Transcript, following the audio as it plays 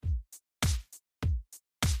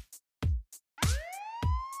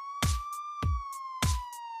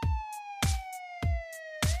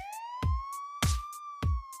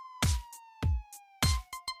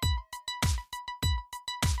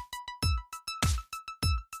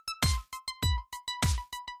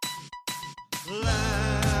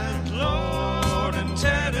Landlord and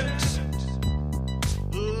tenant.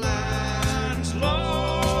 Landlord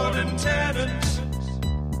and tenant.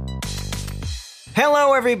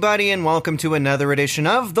 Hello, everybody, and welcome to another edition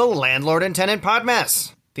of the Landlord and Tenant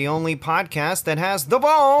Podmess, the only podcast that has the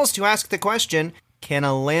balls to ask the question, can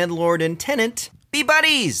a landlord and tenant be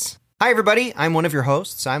buddies? Hi, everybody. I'm one of your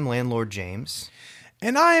hosts. I'm Landlord James.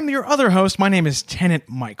 And I'm your other host. My name is Tenant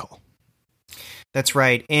Michael. That's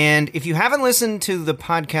right. And if you haven't listened to the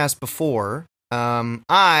podcast before,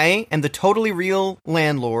 I am the totally real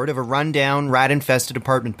landlord of a rundown, rat-infested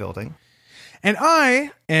apartment building. And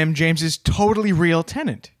I am James's totally real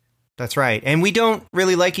tenant. That's right. And we don't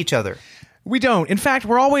really like each other. We don't. In fact,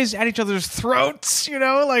 we're always at each other's throats,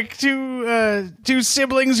 like two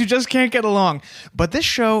siblings who just can't get along. But this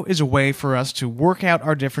show is a way for us to work out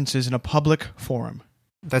our differences in a public forum.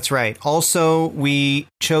 That's right. Also, we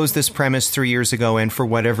chose this premise 3 years ago, and for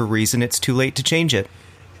whatever reason, it's too late to change it.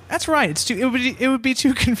 That's right. It would be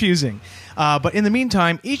too confusing. But in the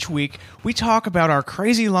meantime, each week, we talk about our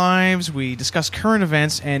crazy lives, we discuss current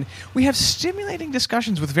events, and we have stimulating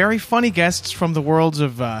discussions with very funny guests from the worlds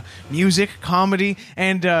of music, comedy,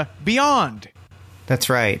 and beyond.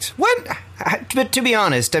 That's right. What? But to be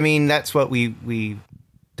honest, I mean, that's what we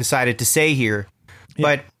decided to say here. Yeah.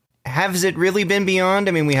 But has it really been beyond?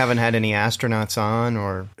 I mean, we haven't had any astronauts on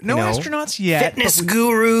or... No astronauts yet. Fitness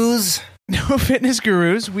gurus. No fitness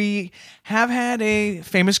gurus. We have had a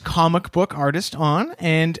famous comic book artist on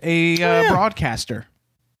and a broadcaster.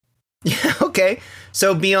 Yeah, okay.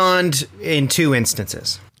 So beyond in two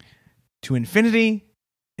instances. To infinity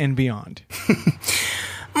and beyond.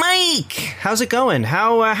 Mike, how's it going?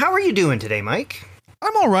 How are you doing today, Mike?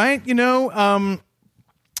 I'm all right.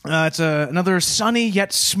 It's another sunny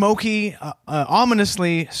yet smoky,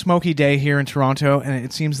 ominously smoky day here in Toronto, and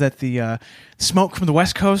it seems that the smoke from the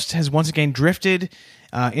West Coast has once again drifted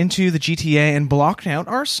into the GTA and blocked out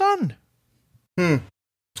our sun.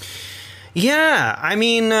 Yeah, I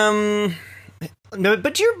mean, no,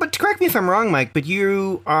 but correct me if I'm wrong, Mike, but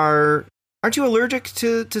aren't you allergic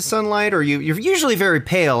to sunlight, or you're usually very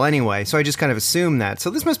pale anyway, so I just kind of assume that. So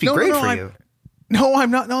this must be great for you. No,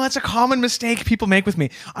 I'm not. No, that's a common mistake people make with me.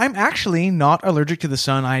 I'm actually not allergic to the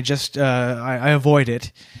sun. I just, I avoid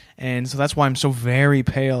it. And so that's why I'm so very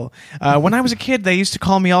pale. When I was a kid, they used to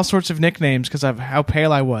call me all sorts of nicknames because of how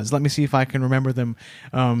pale I was. Let me see if I can remember them.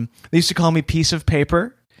 They used to call me Piece of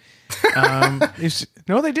Paper. No,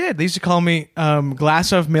 they did. They used to call me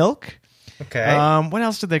Glass of Milk. Okay. What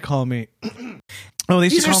else did they call me? They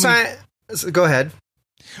used to call me... Go ahead.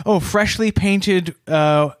 Oh, Freshly Painted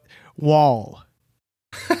Wall.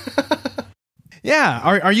 Yeah,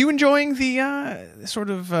 are you enjoying the sort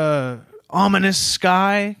of ominous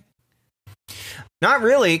sky? Not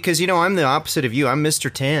really, because I'm the opposite of you. I'm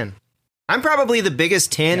Mr. Tan. I'm probably the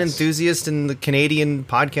biggest tan enthusiast in the Canadian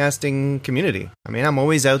podcasting community. I mean, I'm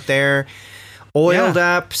always out there, oiled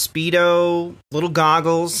up, Speedo, little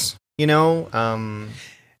goggles. Sometimes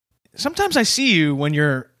I see you when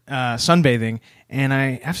you're sunbathing, and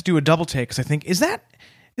I have to do a double take because I think, is that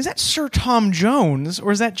Sir Tom Jones,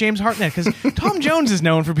 or is that James Hartnett? Because Tom Jones is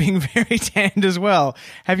known for being very tanned as well.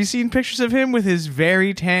 Have you seen pictures of him with his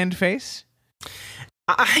very tanned face?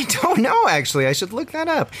 I don't know, actually. I should look that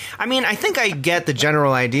up. I mean, I think I get the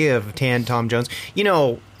general idea of tanned Tom Jones.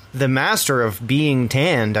 The master of being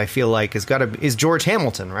tanned, I feel like, is George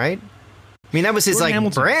Hamilton, right? I mean, that was his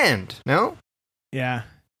brand, no? Yeah.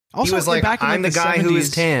 Also, he was like, I'm the guy 70s, who is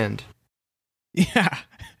tanned. Yeah.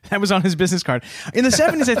 That was on his business card. In the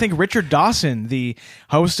 70s, I think Richard Dawson, the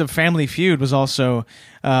host of Family Feud, was also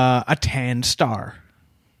a tanned star.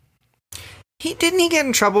 Didn't he get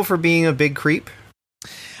in trouble for being a big creep?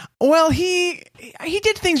 Well, he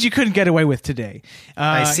did things you couldn't get away with today.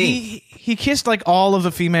 I see. He kissed like all of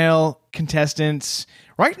the female contestants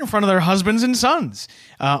right in front of their husbands and sons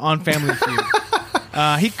on Family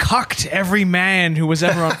Feud. He cucked every man who was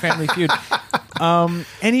ever on Family Feud. And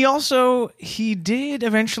he did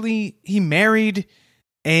eventually, he married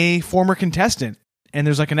a former contestant. And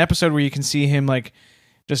there's like an episode where you can see him like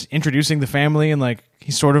just introducing the family, and like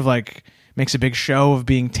he sort of like makes a big show of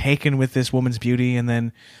being taken with this woman's beauty. And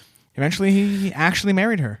then eventually he actually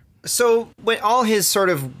married her. So with all his sort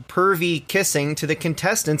of pervy kissing to the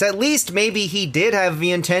contestants, at least maybe he did have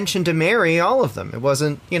the intention to marry all of them. It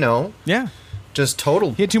wasn't, just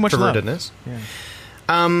total he had too much pervertedness. Yeah.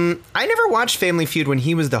 I never watched Family Feud when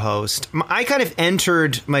he was the host. I kind of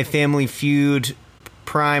entered my Family Feud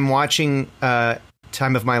prime watching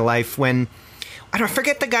time of my life when I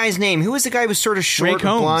forget the guy's name. Who was the guy who was sort of short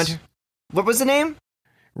and blonde? What was the name?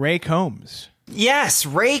 Ray Combs. Yes,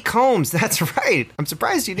 Ray Combs. That's right. I'm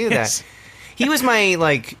surprised you knew that. He was my,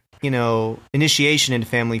 like, initiation into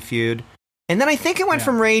Family Feud. And then I think it went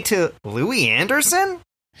from Ray to Louis Anderson?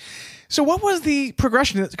 So what was the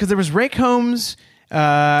progression? Because there was Ray Combs.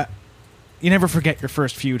 You never forget your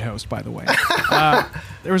first feud host, by the way.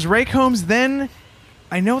 There was Ray Combs. Then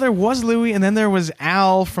I know there was Louis, and then there was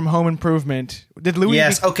Al from Home Improvement. Did Louis?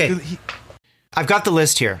 Yes. Okay. I've got the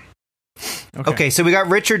list here. Okay. So we got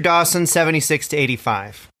Richard Dawson, 76 to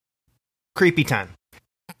 85. Creepy time.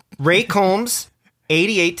 Ray Combs,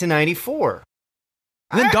 88 to 94.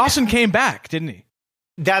 And then Dawson came back, didn't he?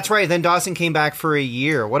 That's right. Then Dawson came back for a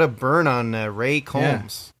year. What a burn on Ray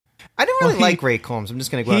Combs. Yeah. I didn't really like Ray Combs. I'm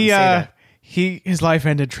just going to go out and say that. His life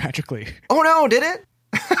ended tragically. Oh, no, did it?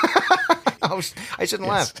 I shouldn't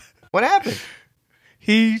laugh. What happened?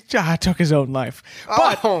 He took his own life.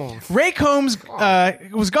 But Ray Combs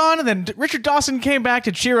was gone, and then Richard Dawson came back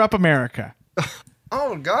to cheer up America.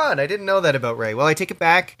 Oh, God. I didn't know that about Ray. Well, I take it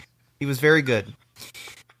back. He was very good.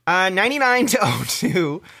 99 to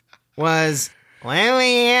 02 was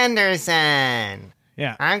Louis Anderson.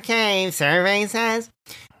 Yeah. Okay, survey says.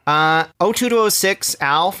 02 to 06,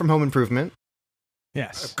 Al from Home Improvement.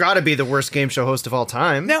 Yes. Gotta be the worst game show host of all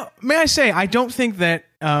time. Now, may I say, I don't think that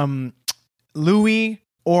Louis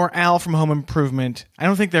or Al from Home Improvement, I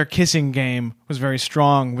don't think their kissing game was very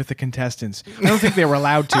strong with the contestants. I don't think they were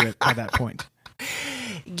allowed to it at that point.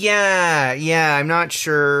 Yeah, I'm not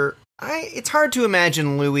sure. It's hard to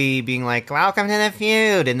imagine Louis being like, welcome to the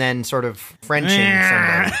feud, and then sort of Frenching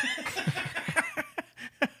somebody.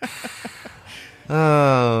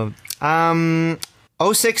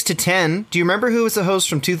 06 to 10. Do you remember who was the host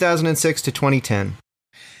from 2006 to 2010?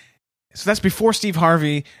 So that's before Steve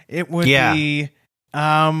Harvey. It would be,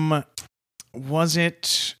 was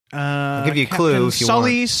it... I'll give you a clue if you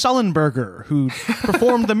Sully Sullenberger, who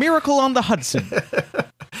performed The Miracle on the Hudson.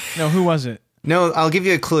 No, who was it? No, I'll give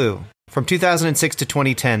you a clue. From 2006 to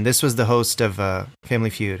 2010, this was the host of Family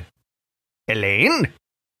Feud. Elaine,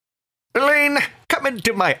 come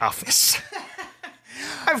into my office.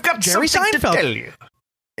 I've got Jerry something Seinfeld. to tell you.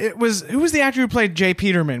 Who was the actor who played Jay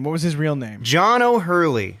Peterman? What was his real name? John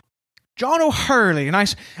O'Hurley. John O'Hurley, a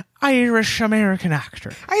nice Irish-American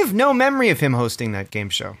actor. I have no memory of him hosting that game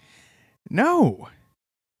show. No.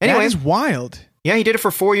 Anyway. That is wild. Yeah, he did it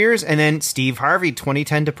for 4 years, and then Steve Harvey,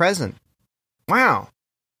 2010 to present. Wow.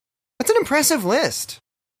 That's an impressive list.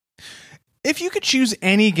 If you could choose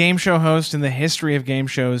any game show host in the history of game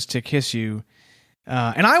shows to kiss you,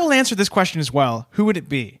 and I will answer this question as well, who would it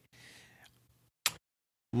be?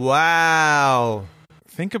 Wow.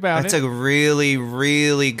 Think about That's it. a really,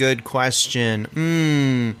 really good question.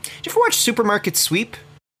 Did you ever watch Supermarket Sweep?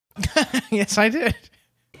 Yes, I did.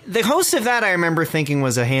 The host of that, I remember thinking,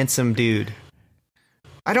 was a handsome dude.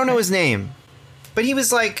 I don't know his name, but he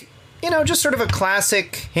was like, just sort of a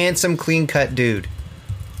classic, handsome, clean-cut dude.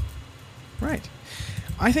 Right.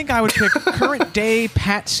 I think I would pick current day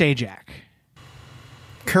Pat Sajak.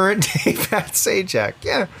 Current day Pat Sajak,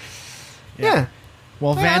 yeah.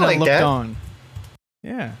 While Vanna looked on.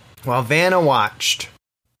 Yeah. While Vanna watched.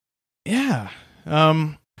 Yeah.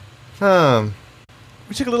 We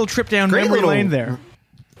took a little trip down memory lane there.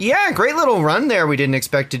 Yeah, great little run there we didn't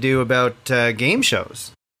expect to do about game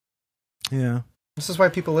shows. Yeah. This is why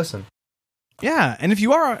people listen. Yeah, and if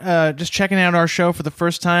you are just checking out our show for the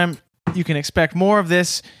first time, you can expect more of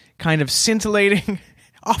this kind of scintillating,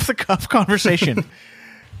 off-the-cuff conversation.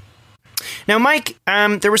 Now, Mike,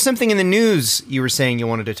 there was something in the news you were saying you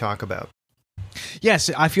wanted to talk about. Yes,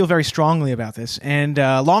 I feel very strongly about this, and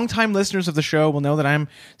longtime listeners of the show will know that I'm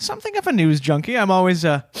something of a news junkie. I'm always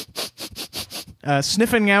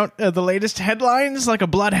sniffing out the latest headlines like a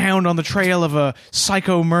bloodhound on the trail of a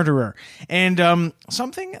psycho murderer. And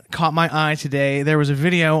something caught my eye today. There was a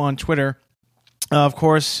video on Twitter. Of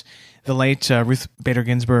course, the late Ruth Bader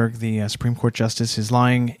Ginsburg, the Supreme Court Justice, is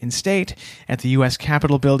lying in state at the U.S.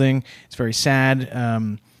 Capitol building. It's very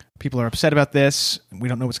sad. People are upset about this. We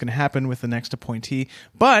don't know what's going to happen with the next appointee.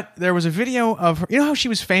 But there was a video of her. You know how she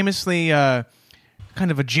was famously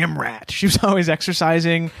kind of a gym rat? She was always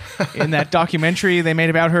exercising in that documentary they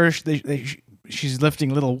made about her. She's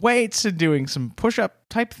lifting little weights and doing some push-up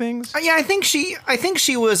type things. Yeah, I think she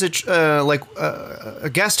was a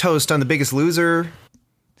guest host on The Biggest Loser.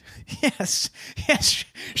 Yes.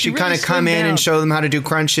 She'd kind of come in and show them how to do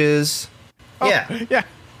crunches. Oh, yeah.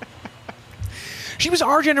 She was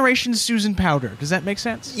our generation's Susan Powder. Does that make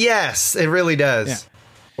sense? Yes, it really does. Yeah.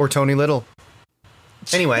 Or Tony Little.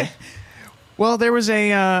 Anyway. Well, there was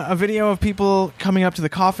a video of people coming up to the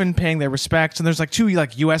coffin, paying their respects, and there's like two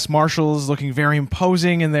U.S. Marshals looking very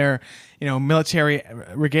imposing in their military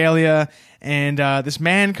regalia, and this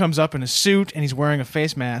man comes up in a suit and he's wearing a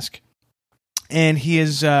face mask, And he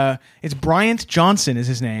is, it's Bryant Johnson is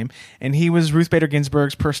his name, and he was Ruth Bader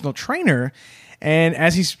Ginsburg's personal trainer. And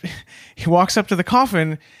as he walks up to the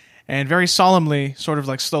coffin and very solemnly, sort of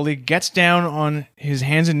like slowly gets down on his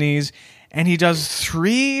hands and knees, and he does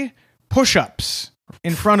 3 push-ups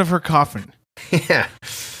in front of her coffin. Yeah.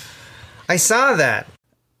 I saw that.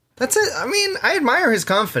 That's it. I mean, I admire his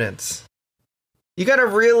confidence. You got to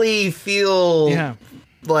really feel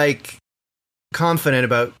like confident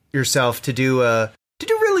about yourself to do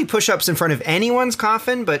really push-ups in front of anyone's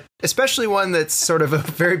coffin, but especially one that's sort of a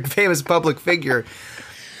very famous public figure.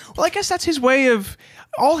 Well, I guess that's his way of,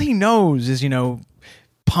 all he knows is,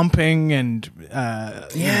 pumping and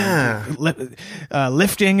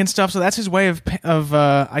lifting and stuff. So that's his way of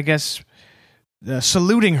I guess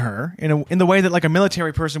saluting her in the way that like a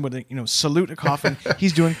military person would salute a coffin.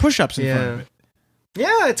 He's doing push-ups in front of it.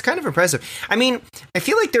 Yeah, it's kind of impressive. I mean, I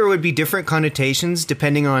feel like there would be different connotations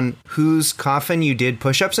depending on whose coffin you did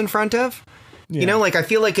push-ups in front of. Yeah. Like I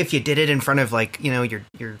feel like if you did it in front of like, your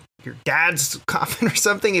dad's coffin or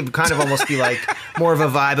something, it would kind of almost be like more of a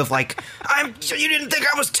vibe of like, you didn't think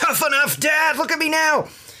I was tough enough, Dad, look at me now.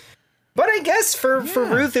 But I guess for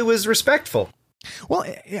Ruth, it was respectful. Well,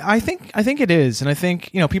 I think it is. And I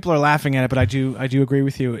think, people are laughing at it, but I do agree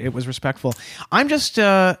with you. It was respectful. I'm just,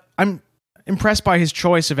 I'm impressed by his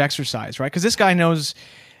choice of exercise, right? Because this guy knows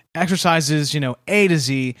exercises, A to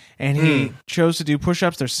Z, and he chose to do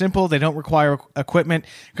push-ups. They're simple. They don't require equipment.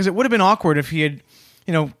 Because it would have been awkward if he had,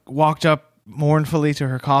 walked up mournfully to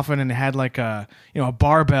her coffin and had like a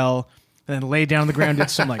barbell, and then laid down on the ground, did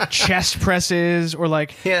some like chest presses, or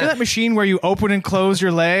like that machine where you open and close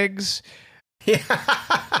your legs. Yeah.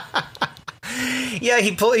 Yeah,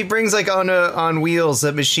 he brings like on wheels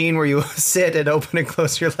a machine where you sit and open and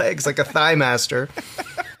close your legs like a thigh master.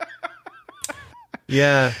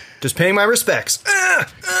 Yeah, just paying my respects.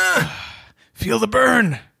 Feel the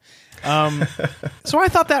burn. So I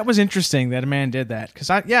thought that was interesting that a man did that, because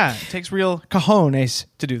it takes real cojones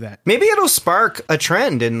to do that. Maybe it'll spark a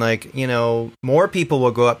trend, and like more people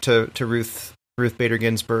will go up to Ruth Bader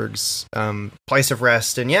Ginsburg's place of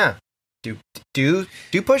rest, and do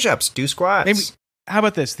push-ups, do squats. Maybe. How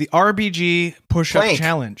about this? The RBG push-up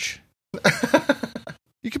challenge.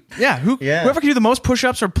 Whoever can do the most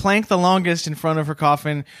push-ups or plank the longest in front of her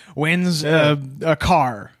coffin wins a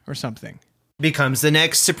car or something. Becomes the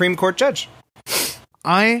next Supreme Court judge.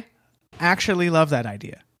 I actually love that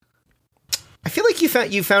idea. I feel like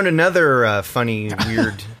you found another funny,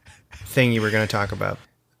 weird thing you were going to talk about.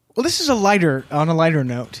 Well, this is on a lighter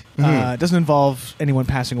note. It doesn't involve anyone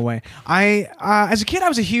passing away. As a kid, I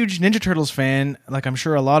was a huge Ninja Turtles fan, like I'm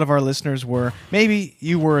sure a lot of our listeners were. Maybe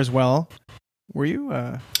you were as well. Were you?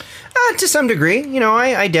 To some degree.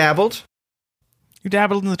 I dabbled. You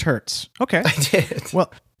dabbled in the turts. Okay. I did.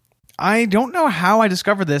 Well, I don't know how I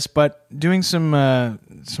discovered this, but doing some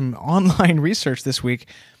online research this week,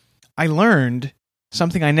 I learned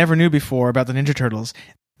something I never knew before about the Ninja Turtles.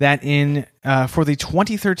 That for the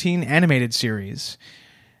 2013 animated series,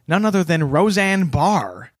 none other than Roseanne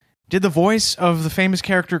Barr did the voice of the famous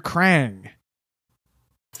character Krang.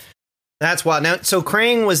 That's wild. Now, so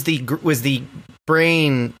Krang was the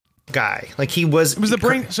brain guy. Like he was. It was the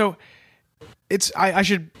brain. So I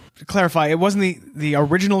should clarify. It wasn't the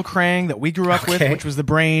original Krang that we grew up with, which was the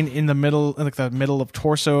brain in the middle, like the middle of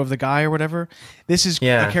torso of the guy or whatever. This is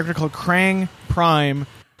a character called Krang Prime,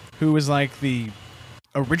 who was like the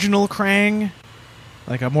original Krang,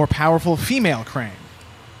 like a more powerful female Krang.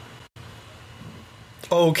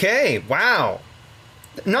 Okay, wow.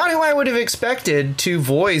 Not who I would have expected to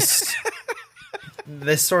voice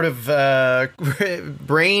this sort of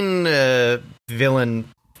brain villain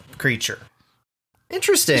creature.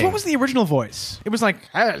 Interesting. What was the original voice? It was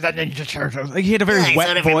like, like he had a very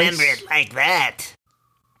wet voice. Remember it like that.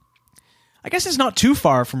 I guess it's not too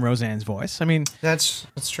far from Roseanne's voice. I mean, that's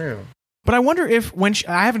true. But I wonder if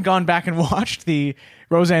I haven't gone back and watched the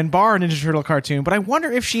Roseanne Barr Ninja Turtle cartoon, but I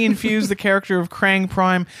wonder if she infused the character of Krang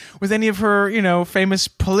Prime with any of her, famous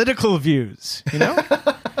political views,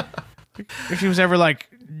 If she was ever like,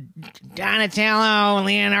 Donatello,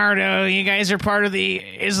 Leonardo, you guys are part of the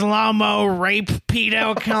Islamo rape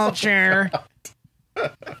pedo culture.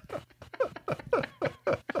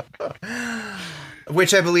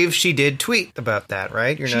 Which I believe she did tweet about that,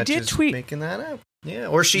 right? You're not just making that up. Yeah,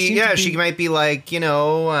 or she might be like,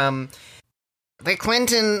 the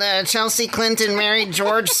Chelsea Clinton married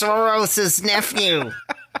George Soros' nephew.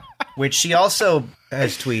 Which she also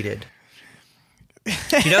has tweeted.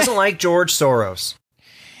 She doesn't like George Soros.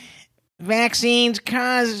 Vaccines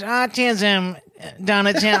cause autism,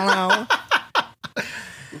 Donatello.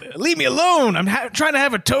 Leave me alone. I'm trying to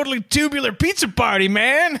have a totally tubular pizza party,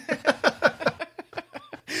 man.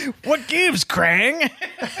 What gives, Krang?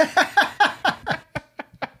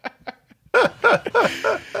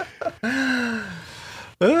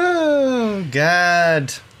 Oh,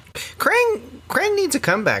 God. Krang needs a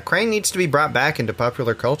comeback. Krang needs to be brought back into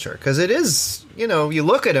popular culture, because it is, you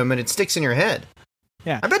look at him and it sticks in your head.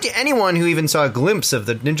 Yeah. I bet you anyone who even saw a glimpse of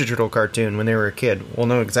the Ninja Turtle cartoon when they were a kid will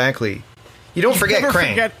know exactly. You don't forget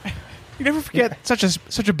Krang. You never forget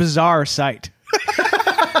such a bizarre sight.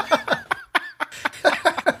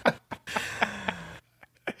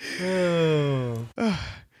 Oh.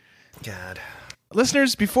 God.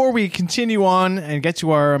 Listeners, before we continue on and get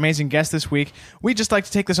to our amazing guest this week, we'd just like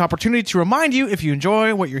to take this opportunity to remind you, if you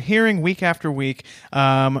enjoy what you're hearing week after week,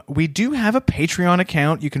 we do have a Patreon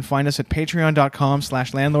account. You can find us at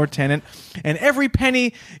patreon.com/landlordtenant. And every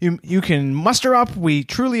penny you can muster up, we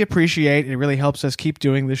truly appreciate. It really helps us keep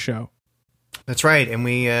doing this show. That's right, and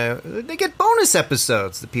they get bonus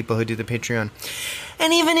episodes, the people who do the Patreon.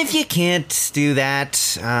 And even if you can't do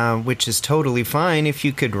that, which is totally fine, if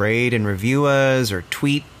you could rate and review us or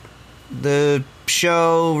tweet the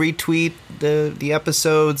show, retweet the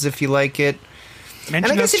episodes if you like it.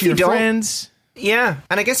 Mention us to your friends. Yeah,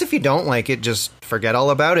 and I guess if you don't like it, just forget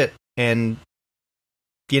all about it and,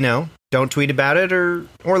 don't tweet about it or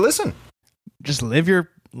listen. Just live your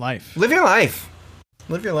life. Live your life.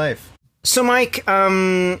 Live your life. So, Mike,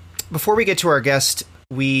 before we get to our guest,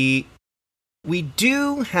 we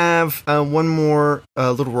do have one more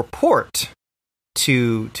little report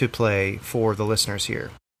to play for the listeners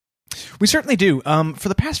here. We certainly do. For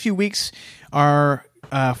the past few weeks, our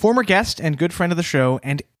former guest and good friend of the show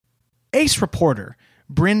and ace reporter,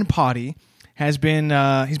 Bryn Potty, has been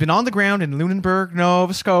he's been on the ground in Lunenburg,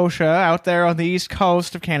 Nova Scotia, out there on the east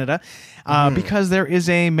coast of Canada, because there is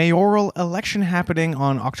a mayoral election happening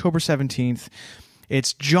on October 17th.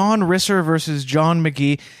 It's John Risser versus John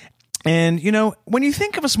McGee. And, when you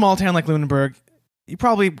think of a small town like Lunenburg, you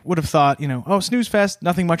probably would have thought, oh, snooze fest,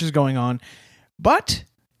 nothing much is going on. But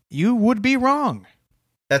you would be wrong.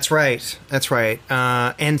 That's right. That's right.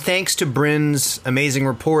 And thanks to Bryn's amazing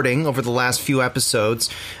reporting over the last few episodes,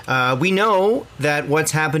 we know that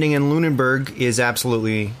what's happening in Lunenburg is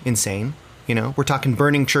absolutely insane. We're talking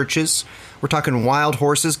burning churches. We're talking wild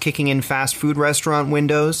horses kicking in fast food restaurant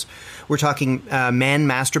windows. We're talking men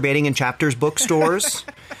masturbating in Chapters bookstores,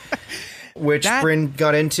 which Bryn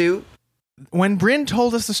got into. When Bryn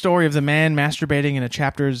told us the story of the man masturbating in a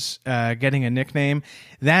Chapters getting a nickname,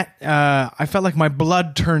 that I felt like my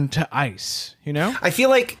blood turned to ice, I feel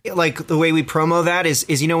like the way we promo that is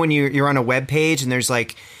when you're on a web page and there's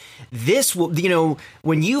like, this will,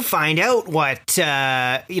 when you find out what,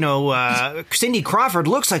 Cindy Crawford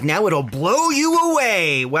looks like now, it'll blow you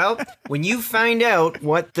away. Well, when you find out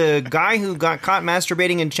what the guy who got caught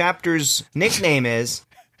masturbating in Chapters' nickname is,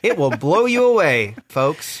 it will blow you away,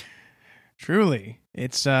 folks. Truly.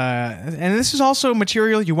 It's, and this is also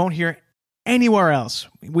material you won't hear anywhere else.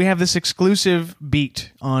 We have this exclusive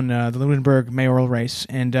beat on the Lunenburg mayoral race.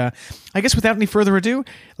 And I guess without any further ado,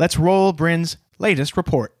 let's roll Bryn's latest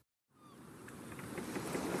report.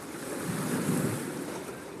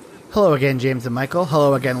 Hello again, James and Michael.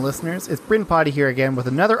 Hello again, listeners. It's Bryn Potty here again with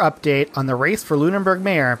another update on the race for Lunenburg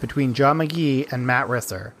mayor between John McGee and Matt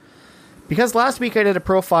Risser. Because last week I did a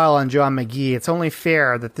profile on John McGee, it's only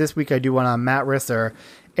fair that this week I do one on Matt Risser.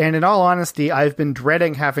 And in all honesty, I've been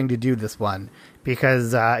dreading having to do this one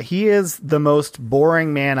because he is the most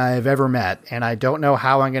boring man I have ever met, and I don't know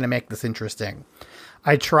how I'm going to make this interesting.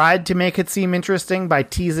 I tried to make it seem interesting by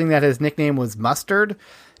teasing that his nickname was Mustard,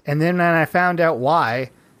 and then when I found out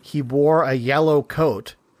why, he wore a yellow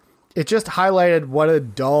coat. It just highlighted what a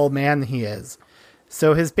dull man he is.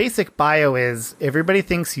 So his basic bio is, everybody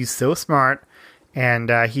thinks he's so smart, and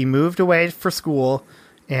he moved away for school,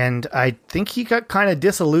 and I think he got kind of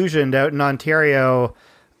disillusioned out in Ontario,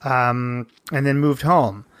 and then moved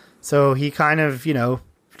home. So he kind of,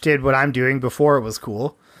 did what I'm doing before it was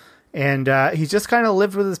cool. And he's just kind of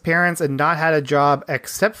lived with his parents and not had a job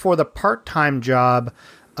except for the part-time job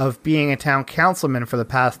of being a town councilman for the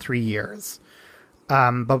past 3 years.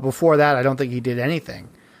 But before that, I don't think he did anything.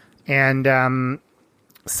 And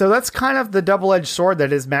so that's kind of the double-edged sword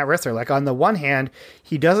that is Matt Risser. Like, on the one hand,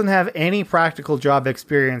 he doesn't have any practical job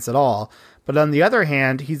experience at all. But on the other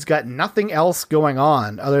hand, he's got nothing else going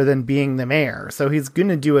on other than being the mayor. So he's going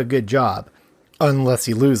to do a good job. Unless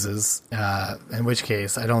he loses, in which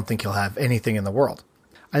case I don't think he'll have anything in the world.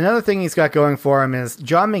 Another thing he's got going for him is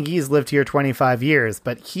John McGee's lived here 25 years,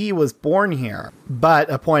 but he was born here. But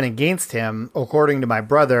a point against him, according to my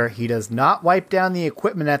brother, he does not wipe down the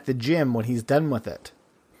equipment at the gym when he's done with it.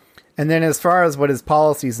 And then as far as what his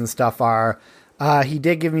policies and stuff are, he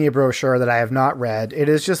did give me a brochure that I have not read. It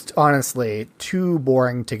is just honestly too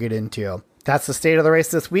boring to get into. That's the state of the race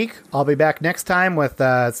this week. I'll be back next time with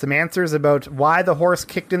some answers about why the horse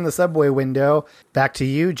kicked in the subway window. Back to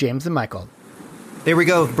you, James and Michael. There we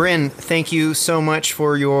go. Bryn, thank you so much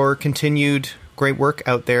for your continued great work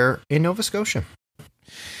out there in Nova Scotia.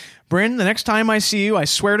 Bryn, the next time I see you, I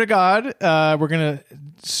swear to God, we're going to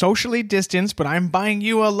socially distance, but I'm buying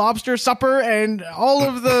you a lobster supper and all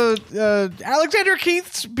of the Alexander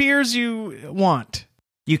Keith's beers you want.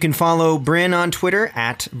 You can follow Bryn on Twitter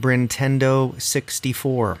at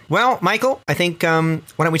Brintendo64. Well, Michael, I think, why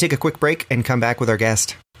don't we take a quick break and come back with our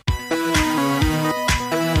guest?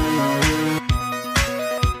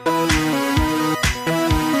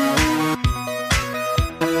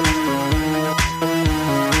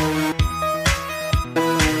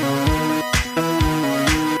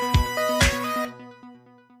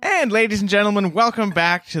 And ladies and gentlemen, welcome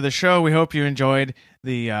back to the show. We hope you enjoyed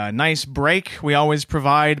the nice break we always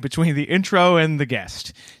provide between the intro and the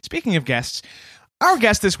guest. Speaking of guests, our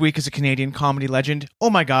guest this week is a Canadian comedy legend.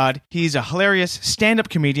 Oh my God, he's a hilarious stand-up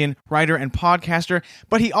comedian, writer, and podcaster,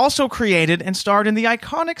 but he also created and starred in the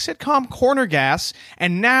iconic sitcom Corner Gas,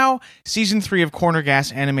 and now Season 3 of Corner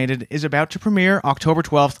Gas Animated is about to premiere October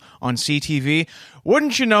 12th on CTV.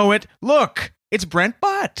 Wouldn't you know it? Look, it's Brent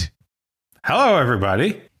Butt. Hello,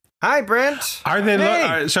 everybody. Hi, Brent. Are they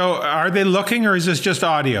Hey. are they looking, or is this just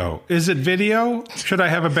audio? Is it video? Should I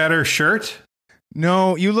have a better shirt?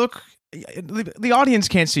 No, you look... The audience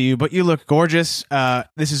can't see you, but you look gorgeous.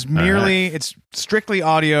 This is merely... It's strictly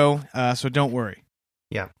audio, so don't worry.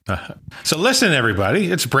 Yeah. So listen,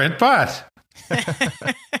 everybody. It's Brent Butt.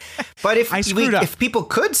 But I screwed up. if people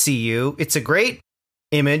could see you, it's a great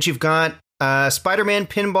image. You've got a Spider-Man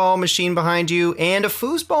pinball machine behind you and a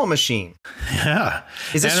foosball machine. Yeah.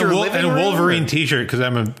 Is this and your a living and a room, Wolverine or- T-shirt because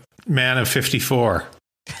I'm a man of 54.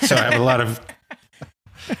 So I have a lot of...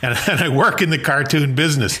 And I work in the cartoon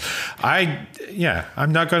business. I'm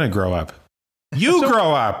not going to grow up. You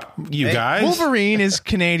grow up, you guys. Wolverine is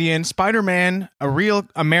Canadian, Spider-Man a real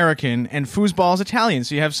American, and foosball is Italian.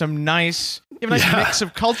 So you have some nice, mix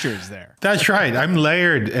of cultures there. That's right. I'm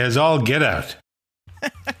layered as all get out.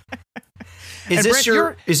 Is And this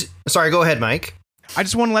Brent, Sorry, go ahead, Mike. I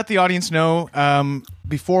just want to let the audience know,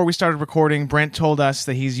 before we started recording, Brent told us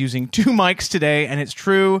that he's using 2 mics today, and it's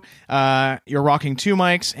true. You're rocking 2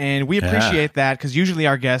 mics, and we appreciate that because usually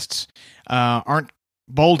our guests aren't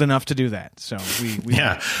bold enough to do that. So we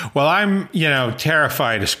Yeah. Well, I'm,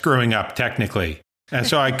 terrified of screwing up technically. And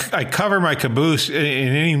so I cover my caboose in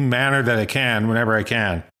any manner that I can, whenever I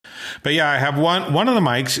can. But yeah, I have one of the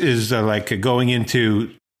mics is going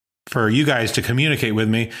into for you guys to communicate with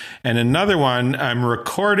me. And another one, I'm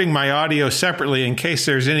recording my audio separately in case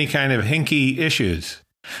there's any kind of hinky issues.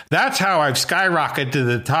 That's how I've skyrocketed to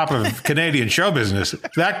the top of Canadian show business.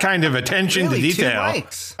 That kind of attention Really? to detail 2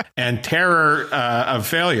 mics? and terror of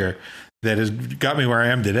failure that has got me where I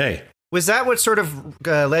am today. Was that what sort of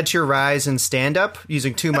led to your rise in stand-up,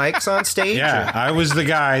 using 2 mics on stage? Yeah, I was the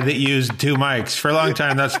guy that used 2 mics. For a long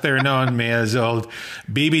time, that's what they were knowing me as, old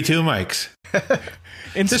BB2 mics.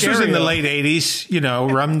 This was in the late 80s.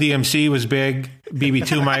 Rum DMC was big.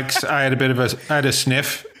 BB2 mics. I had a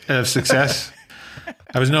sniff of success.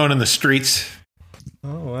 I was known in the streets.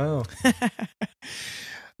 Oh, wow.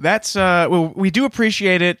 That's we do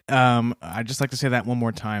appreciate it. I'd just like to say that one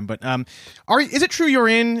more time. But is it true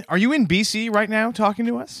are you in BC right now talking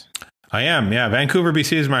to us? I am, yeah. Vancouver,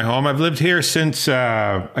 BC is my home. I've lived here since,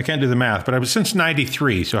 I can't do the math, but I was since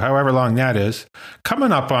 93. So however long that is.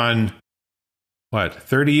 Coming up on,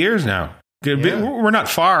 30 years now. Yeah. We're not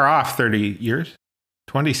far off 30 years.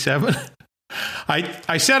 27.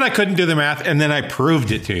 I said I couldn't do the math, and then I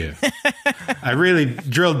proved it to you. I really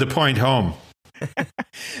drilled the point home.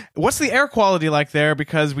 What's the air quality like there?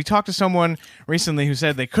 Because we talked to someone recently who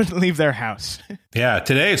said they couldn't leave their house. Yeah,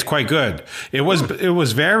 today it's quite good. It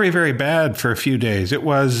was very, very bad for a few days. It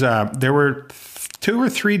was there were 2 or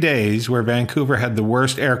 3 days where Vancouver had the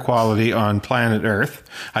worst air quality on planet Earth.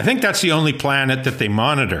 I think that's the only planet that they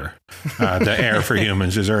monitor the air for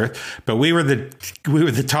humans is Earth. But we were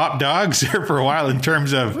the top dogs there for a while in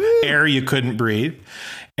terms of air you couldn't breathe.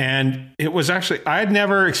 And it was actually, I'd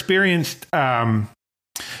never experienced,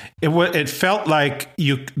 it felt like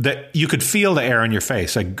you could feel the air on your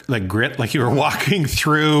face, like grit, like you were walking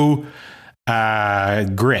through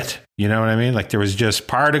grit. You know what I mean? Like there was just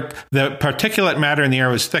the particulate matter in the air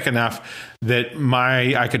was thick enough that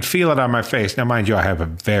I could feel it on my face. Now, mind you, I have a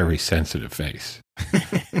very sensitive face.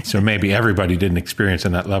 So maybe everybody didn't experience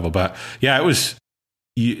on that level. But yeah, it was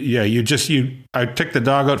I took the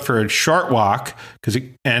dog out for a short walk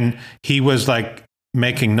and he was like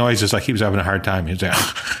making noises like he was having a hard time. He was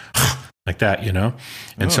like that,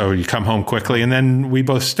 And so you come home quickly, and then we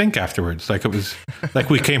both stink afterwards. Like it was like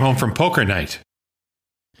we came home from poker night.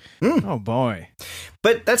 Oh boy!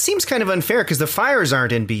 But that seems kind of unfair because the fires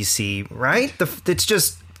aren't in BC, right? It's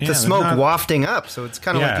just the smoke wafting up, so it's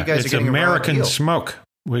kind of like you guys are getting American a raw deal. smoke.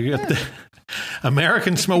 We get the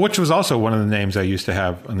American Smoke, which was also one of the names I used to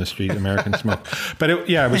have on the street, American Smoke. But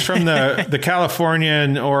it was from the California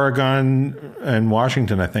and Oregon and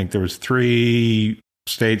Washington. I think there was 3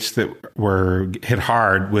 states that were hit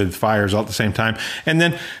hard with fires all at the same time. And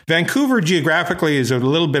then Vancouver geographically is a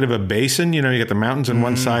little bit of a basin. You got the mountains on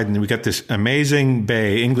one side, and we got this amazing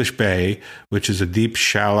bay, English Bay, which is a deep,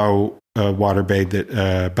 shallow water bay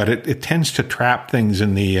that, but it tends to trap things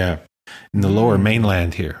in the lower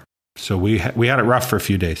mainland here. So we had it rough for a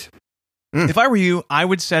few days. If I were you, I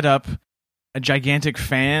would set up a gigantic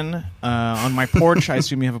fan on my porch. I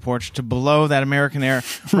assume you have a porch to blow that American air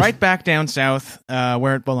right back down south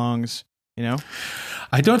where it belongs.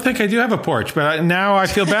 I don't think I do have a porch, but now I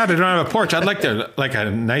feel bad I don't have a porch. I'd like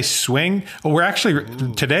a nice swing. Oh,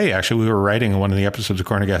 today we were writing one of the episodes of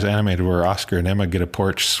Corner Gas Animated where Oscar and Emma get a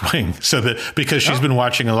porch swing because she's been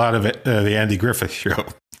watching a lot of the Andy Griffith show.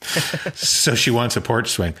 So she wants a porch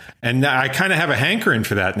swing. And I kind of have a hankering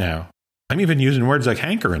for that now. I'm even using words like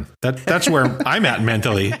hankering. That's where I'm at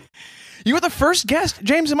mentally. You were the first guest.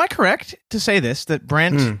 James, am I correct to say this, that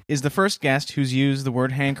Brent is the first guest who's used the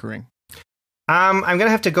word hankering? I'm going to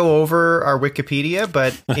have to go over our Wikipedia,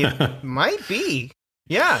 but it might be.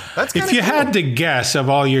 Yeah, that's kind of If you had to guess of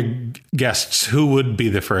all your guests, who would be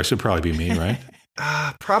the first? It would probably be me, right?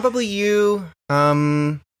 Probably you.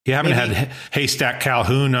 You haven't had Haystack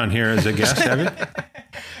Calhoun on here as a guest, have you?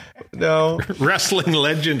 No. Wrestling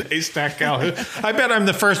legend Haystack Calhoun. I bet I'm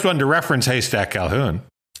the first one to reference Haystack Calhoun.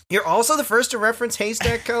 You're also the first to reference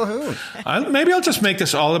Haystack Calhoun. Maybe I'll just make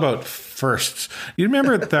this all about firsts. You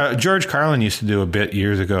remember George Carlin used to do a bit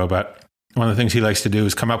years ago about one of the things he likes to do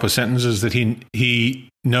is come up with sentences that he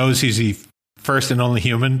knows he's the first and only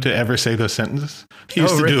human to ever say those sentences. He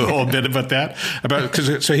used to do a whole bit about that.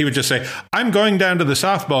 So he would just say, "I'm going down to the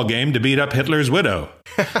softball game to beat up Hitler's widow."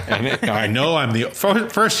 And I know I'm the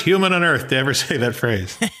first human on earth to ever say that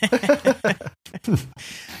phrase. There's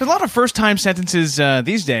a lot of first-time sentences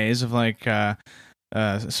these days of like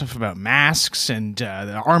stuff about masks and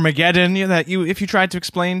Armageddon. If you tried to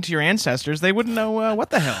explain to your ancestors, they wouldn't know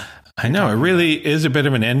what the hell. I know it really is a bit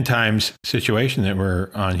of an end times situation that we're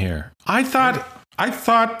on here. I thought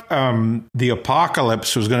the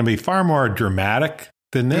apocalypse was going to be far more dramatic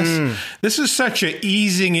than this. This is such a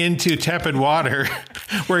easing into tepid water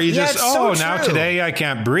where you now today I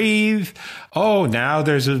can't breathe. Oh, now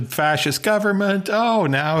there's a fascist government. Oh,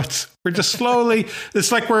 now we're just slowly,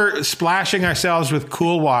 it's like we're splashing ourselves with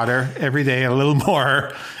cool water every day a little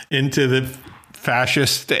more into the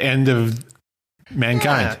fascist end of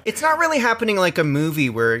mankind. Yeah, it's not really happening like a movie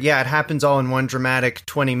where, it happens all in one dramatic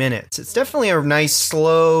 20 minutes. It's definitely a nice,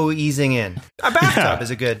 slow easing in. A bathtub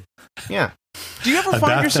is a good, Do you ever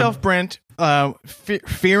find yourself, Brent,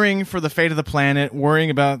 fearing for the fate of the planet, worrying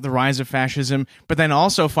about the rise of fascism, but then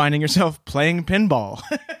also finding yourself playing pinball?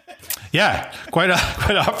 Yeah, quite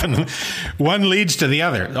often, one leads to the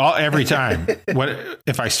other every time.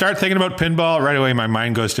 If I start thinking about pinball, right away my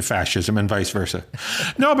mind goes to fascism and vice versa.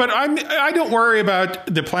 No, but I don't worry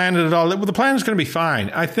about the planet at all. The planet's going to be fine.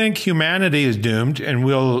 I think humanity is doomed, and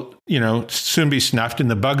we'll soon be snuffed,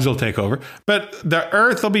 and the bugs will take over. But the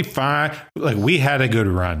Earth will be fine. Like, we had a good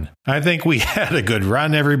run. I think we had a good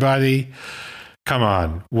run. Everybody, come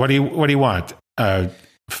on. What do you want?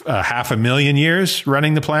 500,000 years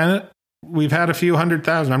running the planet? We've had a few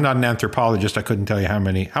 100,000. I'm not an anthropologist. I couldn't tell you how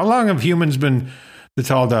many. How long have humans been the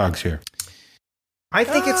tall dogs here? I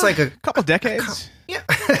think it's like a couple decades.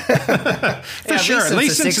 For sure. At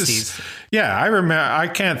least since the 60s. I remember. I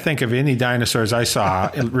can't think of any dinosaurs I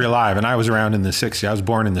saw real live, and I was around in the 60s. I was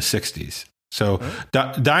born in the 60s. So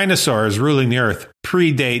dinosaurs ruling the earth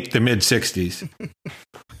predate the mid 60s.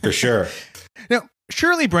 For sure. Now,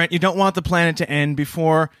 surely, Brent, you don't want the planet to end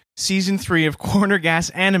before season 3 of Corner Gas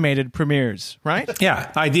Animated premieres, right?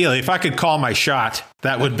 Yeah, ideally. If I could call my shot,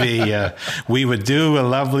 that would be, we would do a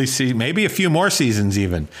lovely season, maybe a few more seasons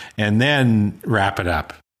even, and then wrap it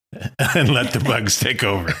up and let the bugs take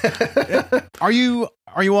over. Are you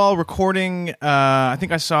all recording? I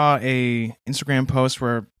think I saw a Instagram post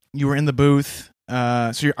where you were in the booth.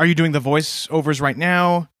 Are you doing the voiceovers right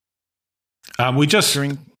now? I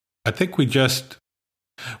think we just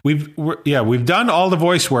We've done all the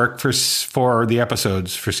voice work for the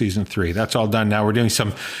episodes for season 3. That's all done now. We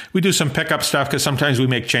do some pickup stuff because sometimes we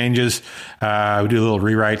make changes. We do little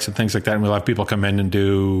rewrites and things like that, and we'll have people come in and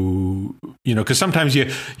do, because sometimes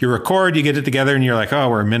you record, you get it together, and you're like, oh,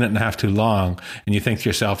 we're a minute and a half too long, and you think to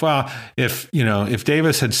yourself, well, if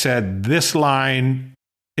Davis had said this line,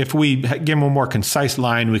 if we give him a more concise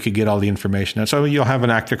line, we could get all the information out. So you'll have an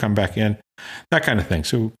actor come back in, that kind of thing.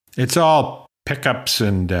 So it's all pickups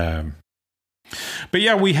and but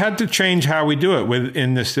yeah, we had to change how we do it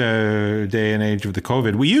in this day and age of the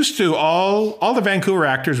COVID. We used to all the Vancouver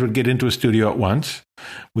actors would get into a studio at once.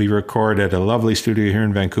 We record at a lovely studio here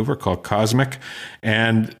in Vancouver called Cosmic,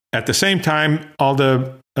 and at the same time, all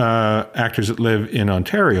the actors that live in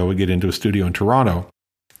Ontario would get into a studio in Toronto.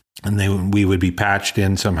 And we would be patched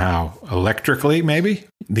in somehow electrically, maybe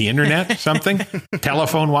the internet, something,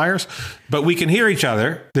 telephone wires, but we can hear each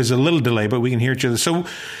other. There's a little delay, but we can hear each other. So,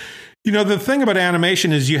 the thing about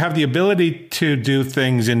animation is you have the ability to do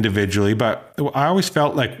things individually, but I always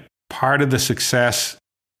felt like part of the success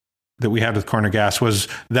that we had with Corner Gas was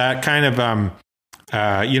that kind of,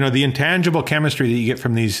 the intangible chemistry that you get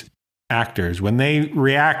from these actors when they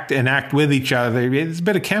react and act with each other. It's a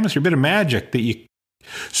bit of chemistry, a bit of magic that you.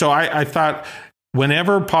 So I thought,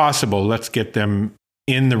 whenever possible, let's get them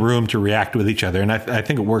in the room to react with each other. And I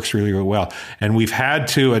think it works really, really well. And we've had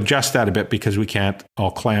to adjust that a bit because we can't all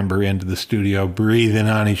clamber into the studio, breathing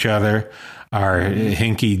on each other, our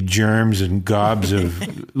hinky germs and gobs of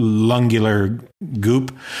lungular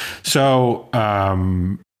goop. So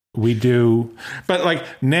we do. But like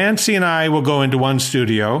Nancy and I will go into one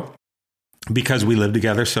studio because we live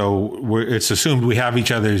together, so it's assumed we have each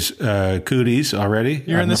other's cooties already.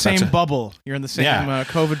 You're in the same bubble. You're in the same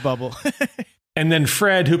COVID bubble. And then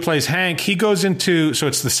Fred, who plays Hank, he goes into, so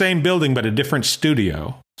it's the same building, but a different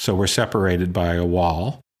studio. So we're separated by a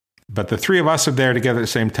wall. But the three of us are there together at the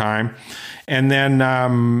same time. And then,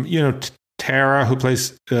 Tara, who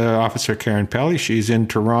plays Officer Karen Pelly, she's in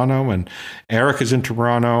Toronto, and Eric is in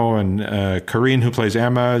Toronto, and Karine, who plays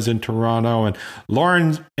Emma, is in Toronto, and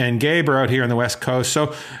Lauren and Gabe are out here on the West Coast.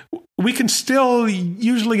 So we can still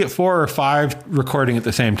usually get 4 or 5 recording at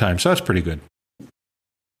the same time. So that's pretty good.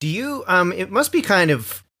 Do you, it must be kind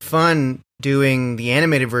of fun doing the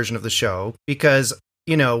animated version of the show because,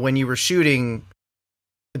 when you were shooting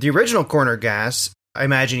the original Corner Gas, I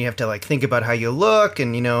imagine you have to think about how you look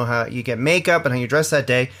and how you get makeup and how you dress that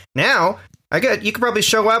day. Now, you could probably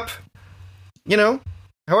show up,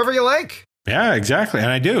 however you like. Yeah, exactly. And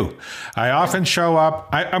I do. I often show up.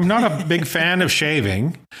 I'm not a big fan of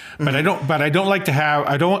shaving, but I don't like to have,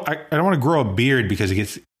 I don't want to grow a beard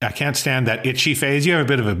because I can't stand that itchy phase. You have a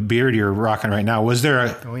bit of a beard you're rocking right now. Was there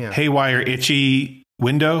a haywire itchy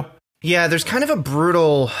window? Yeah, there's kind of a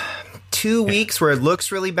brutal 2 weeks where it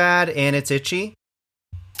looks really bad and it's itchy.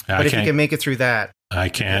 But if you can make it through that. I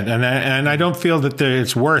can't. And I don't feel that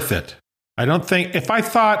it's worth it. I don't think, if I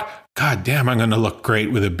thought, God damn, I'm going to look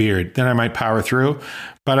great with a beard, then I might power through.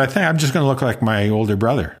 But I think I'm just going to look like my older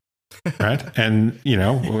brother. Right. And,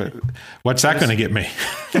 what's that going to get me?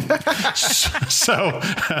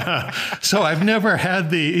 So I've never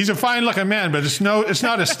had he's a fine looking man, but it's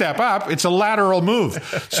not a step up. It's a lateral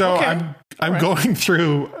move. So okay. I'm going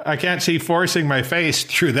through, I can't see forcing my face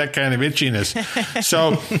through that kind of itchiness.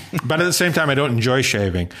 So, but at the same time, I don't enjoy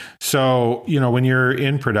shaving. So, when you're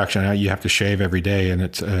in production, you have to shave every day, and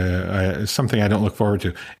it's something I don't look forward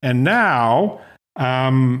to. And now,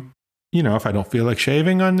 if I don't feel like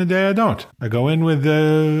shaving on the day, I don't. I go in with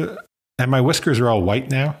and my whiskers are all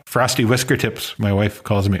white now. Frosty whisker tips. My wife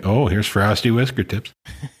calls me, oh, here's frosty whisker tips.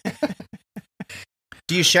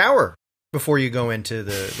 Do you shower before you go into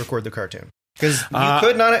record the cartoon? Because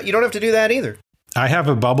you don't have to do that either. I have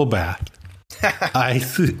a bubble bath. I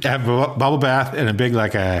have a bubble bath and a big,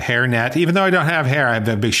 a hair net. Even though I don't have hair, I have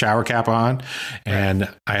a big shower cap on, and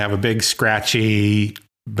I have a big scratchy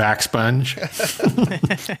back sponge. Is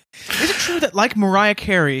it true that, like Mariah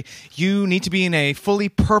Carey, you need to be in a fully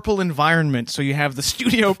purple environment? So you have the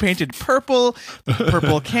studio painted purple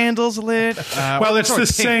candles lit. Well, it's the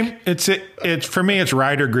same. It's for me. It's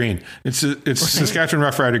Rider Green. It's Saskatchewan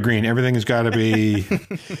Rough Rider Green. Everything has got to be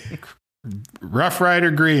Rough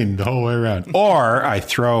Rider Green the whole way around. Or I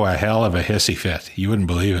throw a hell of a hissy fit. You wouldn't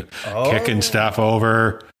believe it. Kicking stuff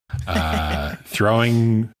over,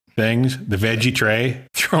 throwing things, throwing the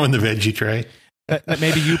veggie tray. That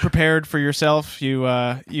maybe you prepared for yourself. You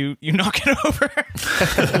knock it over.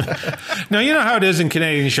 No, you know how it is in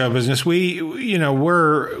Canadian show business.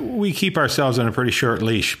 We keep ourselves on a pretty short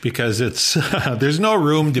leash because it's there's no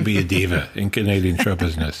room to be a diva in Canadian show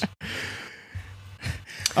business.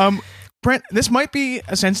 Brent, this might be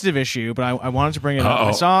a sensitive issue, but I wanted to bring it up.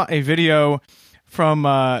 I saw a video from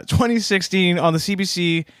 2016 on the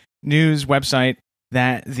CBC News website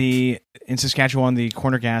that in Saskatchewan, the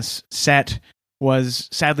Corner Gas set was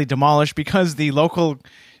sadly demolished because the local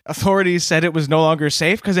authorities said it was no longer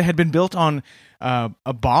safe because it had been built on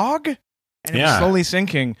a bog and it was slowly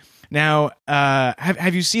sinking. Now,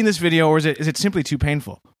 have you seen this video, or is it simply too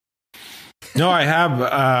painful? No, I have.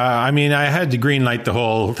 I mean, I had to green light the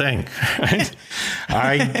whole thing. Right?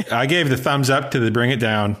 I gave the thumbs up to bring it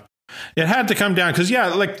down. It had to come down because,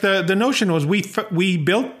 like the notion was we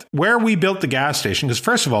built the gas station. Because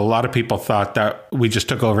first of all, a lot of people thought that we just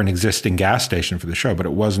took over an existing gas station for the show, but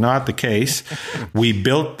it was not the case. We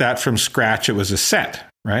built that from scratch. It was a set,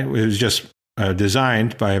 right? It was just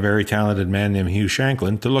designed by a very talented man named Hugh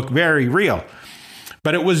Shanklin to look very real.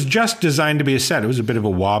 But it was just designed to be a set. It was a bit of a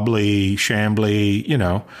wobbly, shambly,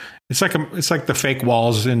 It's like the fake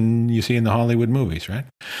walls you see in the Hollywood movies, right?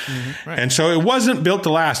 Mm-hmm, right? And so it wasn't built to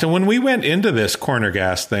last. And when we went into this corner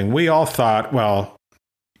gas thing, we all thought, well,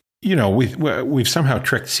 we've somehow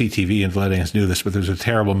tricked CTV into letting us do this, but there's a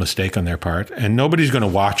terrible mistake on their part. And nobody's going to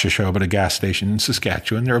watch a show about a gas station in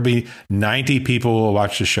Saskatchewan. There will be 90 people who will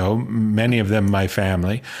watch the show, many of them my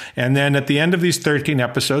family. And then at the end of these 13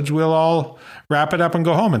 episodes, we'll all wrap it up and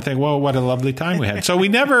go home and think, well, what a lovely time we had. So we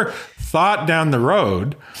never thought down the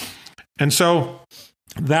road. And so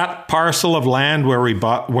that parcel of land where we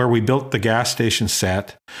built the gas station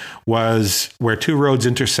set was where two roads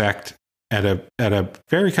intersect at a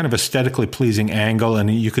very kind of aesthetically pleasing angle. And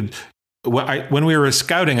you could, when we were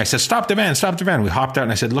scouting, I said, stop the van. We hopped out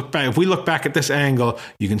and I said, look back. If we look back at this angle,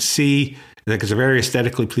 you can see like it's a very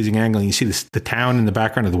aesthetically pleasing angle. And you see the town in the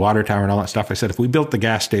background of the water tower and all that stuff. I said, if we built the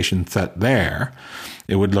gas station set there,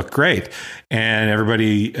 it would look great. And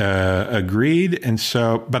everybody agreed. And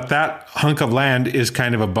so, but that hunk of land is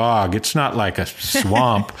kind of a bog. It's not like a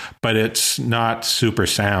swamp, but it's not super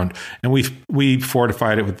sound. And we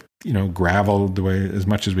fortified it with, gravel the way as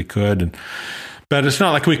much as we could. But it's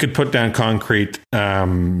not like we could put down concrete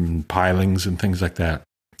pilings and things like that.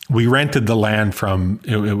 We rented the land from,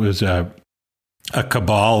 it was a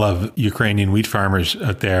cabal of Ukrainian wheat farmers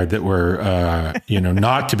out there that were,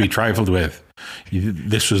 not to be trifled with.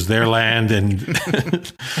 This was their land.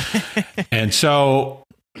 And so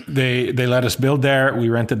they let us build there. We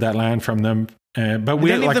rented that land from them. But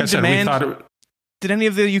we thought did any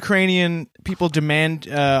of the Ukrainian people demand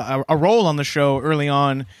a role on the show early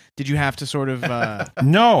on? Did you have to sort of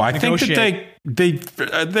No, I think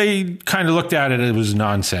that they kind of looked at it was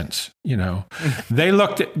nonsense. They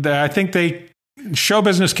looked at I think show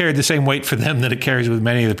business carried the same weight for them that it carries with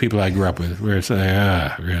many of the people I grew up with, where it's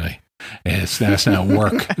like, really, that's not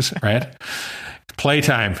work, right?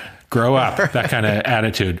 Playtime, grow up, that kind of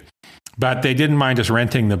attitude. But they didn't mind us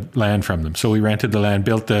renting the land from them. So we rented the land,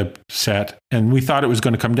 built the set, and we thought it was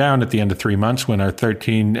going to come down at the end of 3 months when our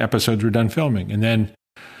 13 episodes were done filming. And then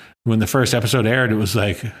when the first episode aired, it was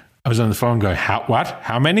like, I was on the phone going, what?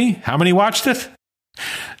 How many? How many watched it?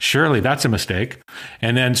 Surely that's a mistake.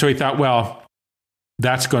 And then so we thought, well,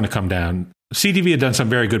 that's going to come down. CTV had done some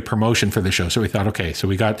very good promotion for the show. So we thought, okay,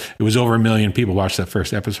 so it was over 1 million people watched that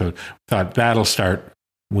first episode. Thought that'll start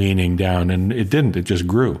weaning down, and it didn't. It just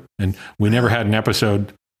grew, and we never had an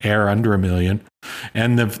episode air under 1 million.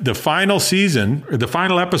 And the final season, or the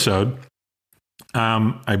final episode,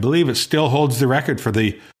 I believe it still holds the record for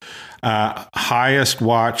the highest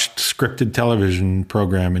watched scripted television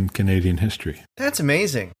program in Canadian history. That's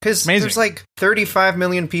amazing, because there's like 35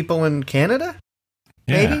 million people in Canada,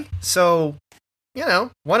 maybe. Yeah. So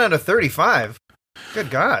 1 out of 35. Good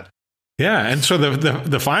God. Yeah, and so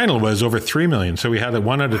the final was over 3 million. So we had a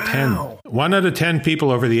 1 out of 10. Wow. 1 out of 10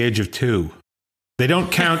 people over the age of 2. They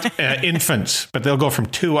don't count infants, but they'll go from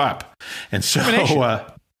 2 up. And so,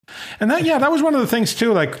 that was one of the things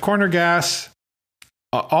too. Like Corner Gas,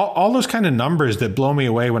 all those kind of numbers that blow me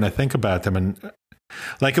away when I think about them. And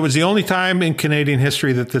like it was the only time in Canadian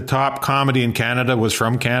history that the top comedy in Canada was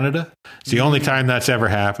from Canada. It's the only time that's ever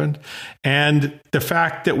happened. And the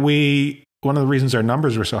fact that one of the reasons our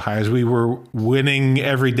numbers were so high is we were winning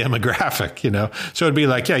every demographic, So it'd be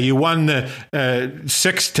like, you won the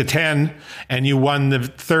 6 to 10, and you won the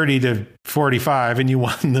 30 to 45, and you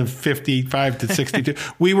won the 55 to 62.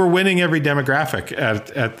 We were winning every demographic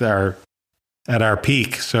at our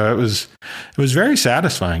peak. So it was very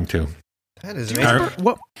satisfying too. That is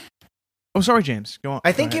amazing. Oh, sorry, James. Go on.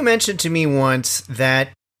 I think you mentioned to me once that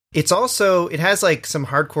it has like some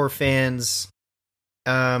hardcore fans,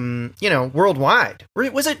 worldwide.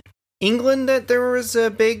 Was it England that there was a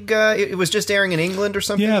big, it was just airing in England or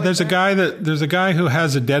something? Yeah, like there's a guy who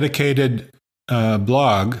has a dedicated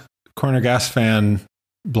blog Corner Gas Fan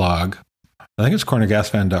blog. I think it's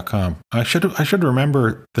cornergasfan.com. I should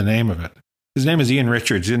remember the name of it. His name is Ian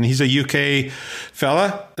Richards, and he's a UK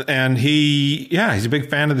fella, and he's a big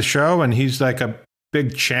fan of the show, and he's like a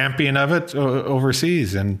big champion of it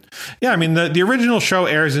overseas. And yeah, I mean, the original show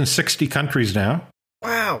airs in 60 countries now.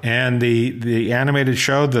 Wow. And the animated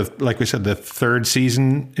show, like we said, the third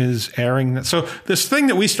season is airing. So this thing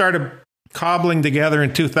that we started cobbling together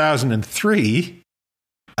in 2003,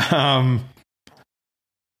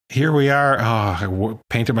 here we are. Oh, I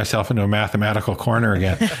painted myself into a mathematical corner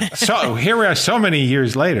again. So here we are so many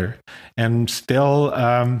years later, and still,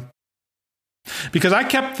 because I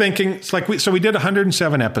kept thinking, it's like we did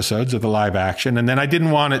 107 episodes of the live action, and then I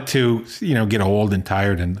didn't want it to, get old and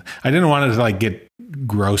tired, and I didn't want it to like get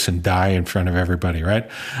gross and die in front of everybody, right?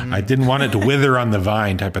 I didn't want it to wither on the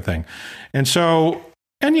vine type of thing. And so,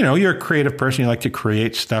 you're a creative person, you like to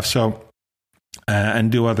create stuff. So,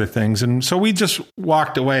 and do other things. And so we just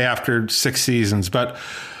walked away after 6 seasons. But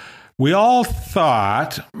we all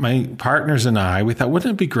thought, my partners and I, wouldn't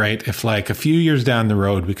it be great if like a few years down the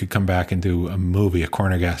road, we could come back and do a movie, a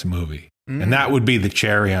Corner Gas movie. And that would be the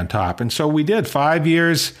cherry on top. And so we did. 5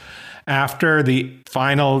 years after the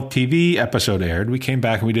final TV episode aired, we came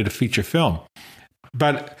back and we did a feature film.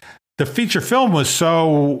 But the feature film was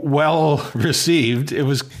so well received. It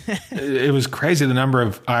was crazy, the number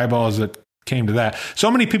of eyeballs that came to that. So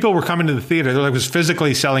many people were coming to the theater. It was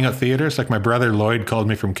physically selling out theaters. Like my brother Lloyd called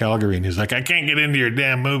me from Calgary, and he's like, "I can't get into your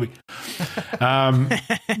damn movie."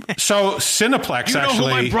 So Cineplex Who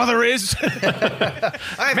my brother is?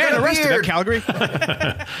 Man arrested at Calgary.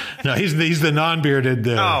 No, he's the non-bearded.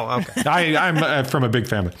 Oh, okay. I'm from a big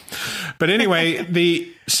family. But anyway,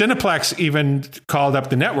 the Cineplex even called up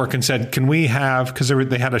the network and said, "Can we have?" Because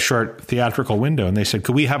they had a short theatrical window, and they said,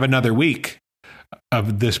 "Could we have another week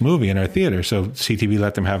of this movie in our theater?" So CTV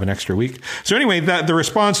let them have an extra week. So anyway, the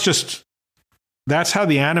response that's how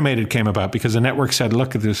the animated came about, because the network said,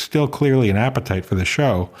 look, there's still clearly an appetite for the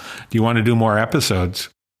show. Do you want to do more episodes?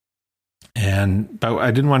 But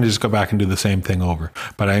I didn't want to just go back and do the same thing over,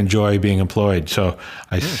 but I enjoy being employed. So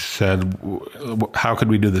I said, how could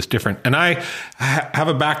we do this different? And I have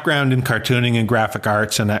a background in cartooning and graphic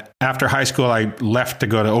arts. And after high school, I left to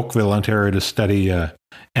go to Oakville, Ontario to study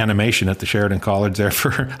animation at the Sheridan College there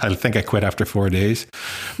I think I quit after 4 days.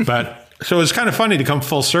 But so it was kind of funny to come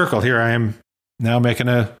full circle. Here I am now making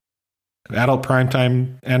a adult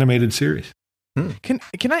primetime animated series. Can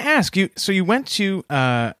I ask you? So you went to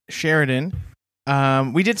Sheridan.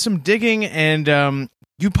 We did some digging, and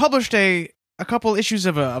you published a couple issues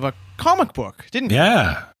of a comic book, didn't you?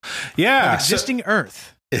 Yeah. Existing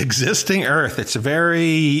Earth. Existing Earth. It's a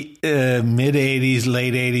very mid 80s,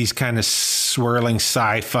 late 80s kind of swirling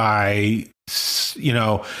sci-fi,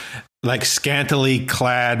 like scantily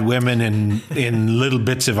clad women in little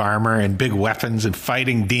bits of armor and big weapons and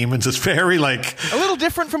fighting demons. It's very like a little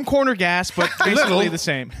different from Corner Gas, but basically the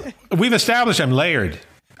same. We've established I'm layered.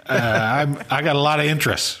 I got a lot of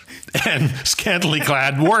interests, and scantily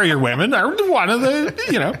clad warrior women are one of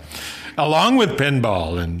the, along with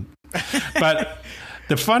pinball but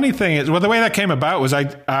the funny thing is, the way that came about was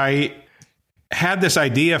I had this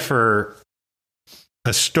idea for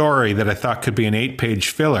a story that I thought could be an 8-page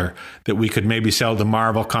filler that we could maybe sell to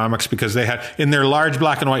Marvel Comics, because they had in their large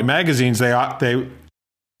black and white magazines, they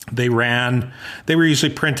were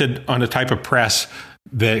usually printed on a type of press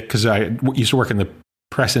because I used to work in the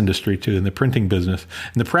press industry too, in the printing business.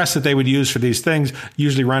 And the press that they would use for these things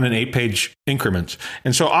usually run in 8-page increments.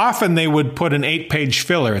 And so often they would put an 8-page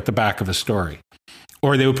filler at the back of a story,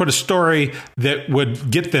 or they would put a story that would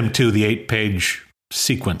get them to the 8-page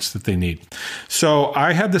sequence that they need. So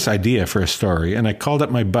I had this idea for a story, and I called up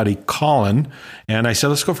my buddy Colin, and I said,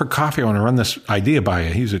 let's go for coffee. I want to run this idea by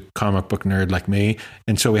you. He's a comic book nerd like me.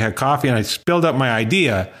 And so we had coffee, and I spilled out my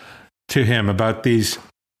idea to him about these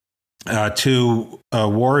two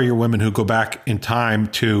warrior women who go back in time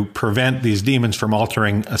to prevent these demons from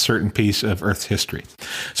altering a certain piece of Earth's history.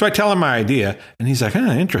 So I tell him my idea, and he's like,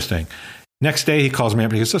 interesting. Next day, he calls me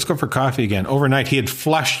up and he goes, let's go for coffee again. Overnight, he had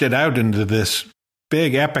flushed it out into this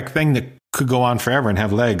big epic thing that could go on forever and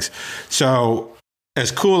have legs. So as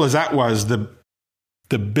cool as that was, the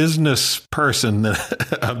business person,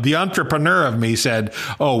 the entrepreneur of me said,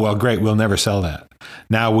 oh, well, great, we'll never sell that.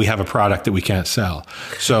 Now we have a product that we can't sell.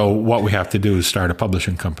 So what we have to do is start a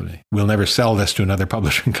publishing company. We'll never sell this to another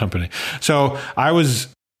publishing company. So I was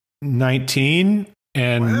 19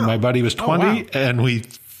 and my buddy was 20 and we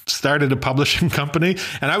started a publishing company,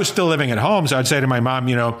 and I was still living at home. So I'd say to my mom,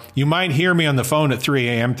 you might hear me on the phone at 3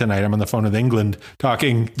 a.m. tonight. I'm on the phone with England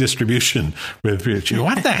talking distribution with you.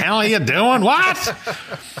 What the hell are you doing? What?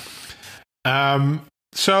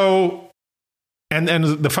 So, and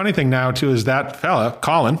the funny thing now too is that fella,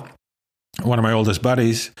 Colin, one of my oldest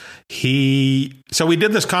buddies, so we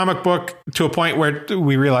did this comic book to a point where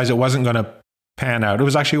we realized it wasn't going to pan out. It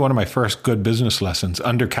was actually one of my first good business lessons,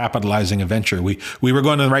 undercapitalizing a venture. We were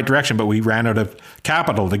going in the right direction, but we ran out of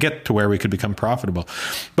capital to get to where we could become profitable.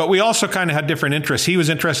 But we also kind of had different interests. He was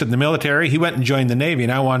interested in the military. He went and joined the Navy,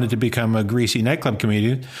 and I wanted to become a greasy nightclub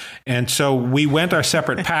comedian. And so we went our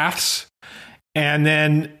separate paths. And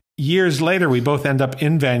then years later, we both end up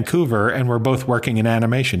in Vancouver, and we're both working in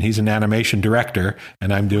animation. He's an animation director,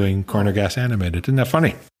 and I'm doing Corner Gas Animated. Isn't that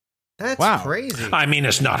funny? That's crazy. I mean,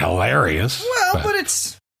 it's not hilarious. Well, but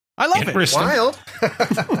it's I love it. Wild.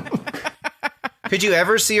 Could you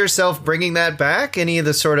ever see yourself bringing that back? Any of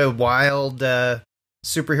the sort of wild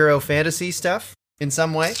superhero fantasy stuff in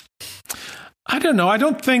some way? I don't know. I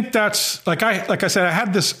don't think that's like I said, I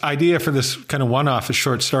had this idea for this kind of one-off, a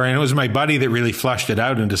short story, and it was my buddy that really flushed it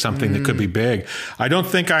out into something that could be big. I don't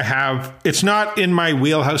think I have. It's not in my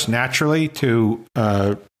wheelhouse naturally to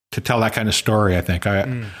tell that kind of story. I think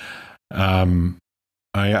I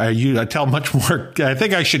tell much more. I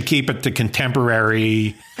think I should keep it to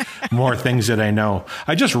contemporary, more things that I know.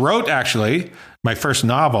 I just wrote actually my first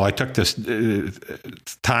novel. I took this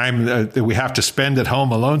time that we have to spend at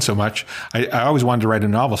home alone so much. I always wanted to write a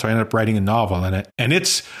novel, so I ended up writing a novel in it. And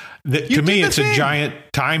to me, it's a giant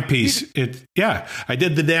timepiece. I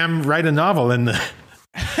did the damn write a novel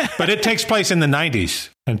but it takes place in the 90s.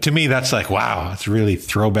 And to me, that's like, wow, it's really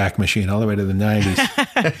throwback machine all the way to the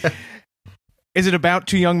 90s. Is it about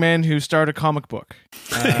two young men who start a comic book?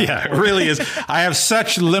 Yeah, it really is. I have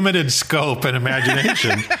such limited scope and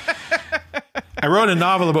imagination. I wrote a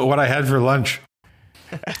novel about what I had for lunch.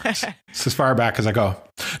 It's as far back as I go.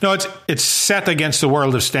 No, it's set against the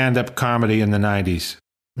world of stand-up comedy in the 90s.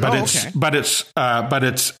 But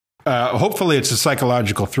it's hopefully it's a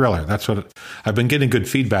psychological thriller. That's what I've been getting good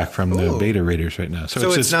feedback from the beta readers right now.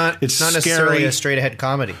 So it's not necessarily a straight-ahead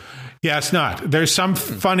comedy. Yeah, it's not. There's some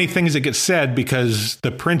funny things that get said because the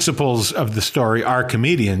principals of the story are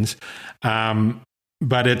comedians.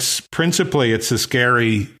 But it's a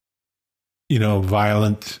scary,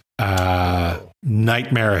 violent,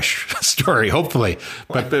 nightmarish story, hopefully.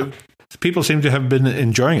 But people seem to have been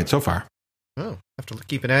enjoying it so far. Oh, have to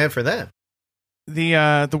keep an eye out for that.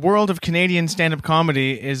 The world of Canadian stand-up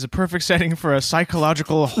comedy is a perfect setting for a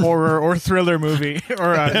psychological horror or thriller movie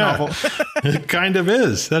or a novel. It kind of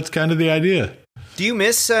is. That's kind of the idea. Do you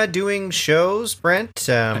miss doing shows, Brent?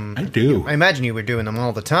 I do. I imagine you were doing them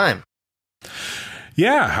all the time.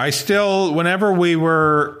 Yeah, I still, whenever we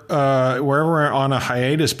were, wherever we're on a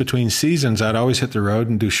hiatus between seasons, I'd always hit the road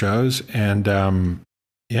and do shows. And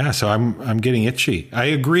so I'm getting itchy. I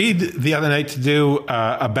agreed the other night to do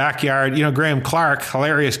a backyard. Graham Clark,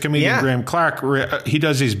 hilarious comedian Graham Clark, he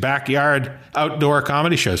does these backyard outdoor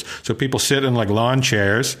comedy shows. So people sit in like lawn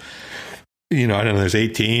chairs. I don't know, there's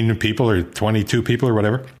 18 people or 22 people or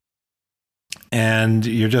whatever. And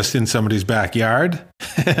you're just in somebody's backyard.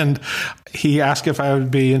 And he asked if I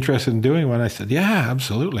would be interested in doing one. I said, yeah,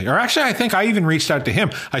 absolutely. Or actually, I think I even reached out to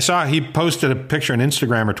him. I saw he posted a picture on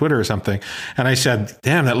Instagram or Twitter or something. And I said,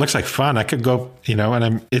 damn, that looks like fun. I could go, and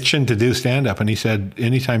I'm itching to do stand-up. And he said,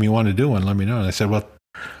 anytime you want to do one, let me know. And I said, well,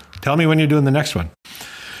 tell me when you're doing the next one.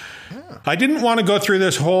 I didn't want to go through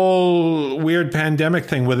this whole weird pandemic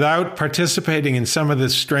thing without participating in some of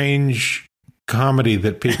this strange comedy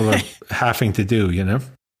that people are having to do,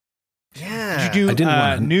 Yeah. Did you do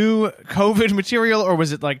new COVID material, or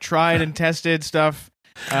was it like tried and tested stuff?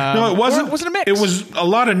 No, it wasn't. Was it a mix? It was a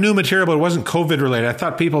lot of new material, but it wasn't COVID related. I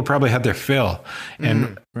thought people probably had their fill.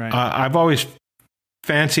 And I've always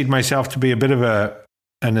fancied myself to be a bit of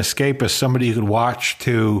an escapist, somebody you could watch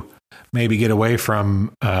to maybe get away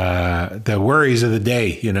from the worries of the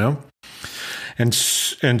day, And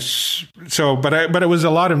so, but it was a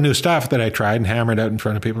lot of new stuff that I tried and hammered out in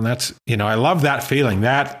front of people. And that's, I love that feeling.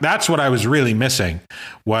 That's what I was really missing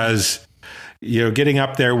was, getting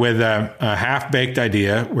up there with a half-baked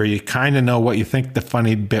idea where you kind of know what you think the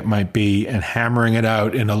funny bit might be and hammering it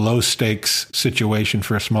out in a low-stakes situation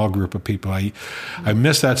for a small group of people. I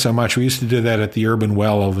miss that so much. We used to do that at the Urban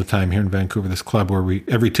Well all the time here in Vancouver, this club where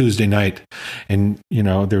every Tuesday night, and,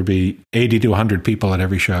 there'd be 80 to 100 people at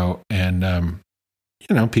every show. And,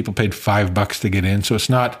 people paid $5 to get in. So it's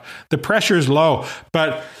not, the pressure is low,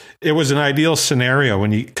 but it was an ideal scenario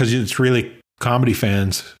because it's really comedy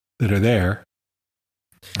fans that are there.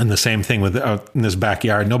 And the same thing with out in this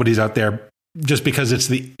backyard. Nobody's out there just because it's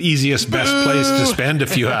the easiest, best place to spend a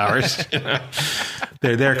few hours.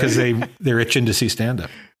 They're there because they're itching to see stand-up.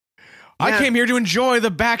 I came here to enjoy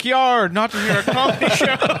the backyard, not to hear a comedy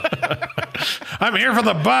show. I'm here for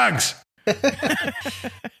the bugs.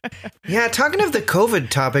 Yeah, talking of the COVID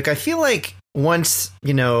topic, I feel like once,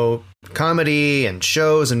 comedy and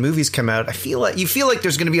shows and movies come out, you feel like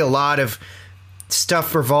there's going to be a lot of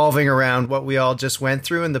stuff revolving around what we all just went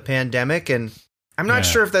through in the pandemic. And I'm not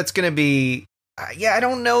sure if that's going to be, I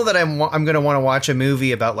don't know that I'm going to want to watch a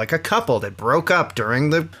movie about like a couple that broke up during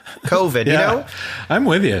the COVID, you know? I'm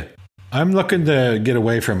with you. I'm looking to get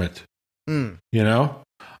away from it. You know,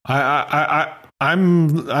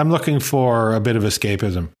 I'm looking for a bit of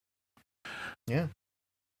escapism. Yeah.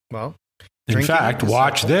 Well, in fact,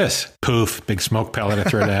 watch this. Poof, big smoke pellet I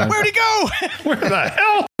throw down. Where'd he go? Where the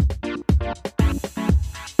hell?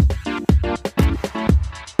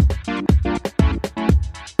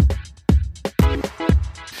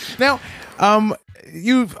 Now,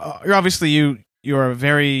 you're a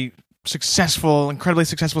very successful, incredibly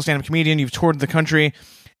successful stand-up comedian. You've toured the country.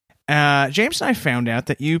 James and I found out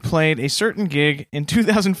that you played a certain gig in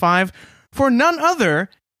 2005 for none other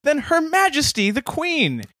than Her Majesty the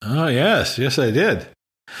Queen. Oh yes, I did.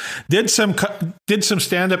 Did some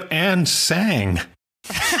stand-up and sang.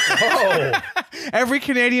 Oh, every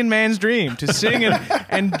Canadian man's dream to sing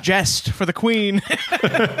and jest for the Queen.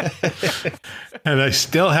 And I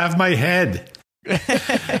still have my head.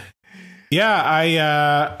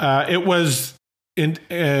 Yeah, it was in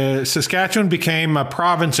Saskatchewan became a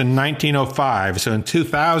province in 1905. So in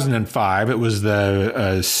 2005, it was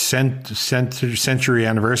the century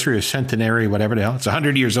anniversary or centenary, whatever the hell. It's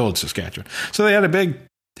 100 years old, Saskatchewan. So they had a big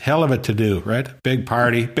hell of it to do, right? Big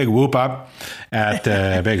party, big whoop up at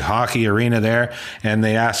a big hockey arena there. And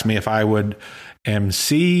they asked me if I would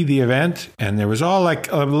MC the event. And there was all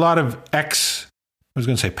like a lot of I was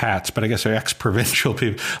going to say Pats, but I guess they're ex-provincial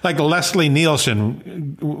people. Like Leslie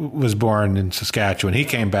Nielsen was born in Saskatchewan. He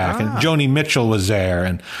came back, and Joni Mitchell was there,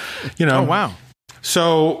 and Oh wow!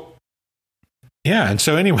 So yeah, and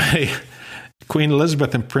so anyway, Queen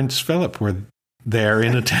Elizabeth and Prince Philip were there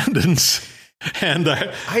in attendance, and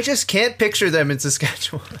I just can't picture them in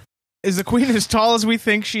Saskatchewan. Is the Queen as tall as we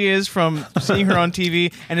think she is from seeing her on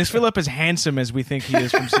TV, and is Philip as handsome as we think he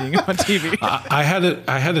is from seeing him on TV? I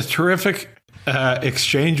had a terrific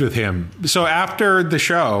exchange with him. So after the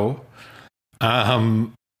show,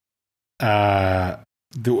 the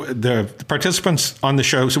participants on the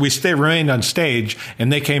show, so we remained on stage,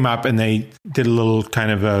 and they came up and they did a little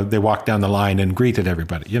kind of they walked down the line and greeted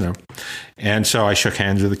everybody, And so I shook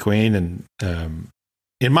hands with the Queen, and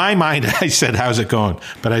in my mind I said, "How's it going?"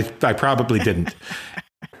 But I probably didn't.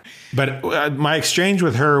 But my exchange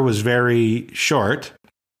with her was very short,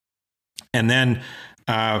 and then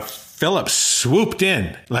Philip swooped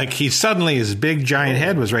in. Like his big giant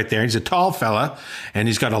head was right there. He's a tall fella, and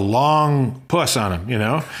he's got a long puss on him,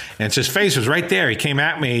 and so his face was right there. He came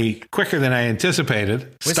at me quicker than I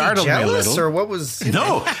anticipated. Was startled he jealous, me a little. or what was?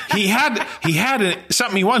 No, he had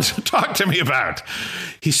something he wanted to talk to me about.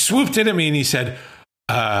 He swooped in at me and he said,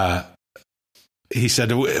 "It's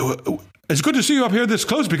good to see you up here this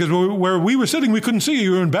close, because where we were sitting, we couldn't see you.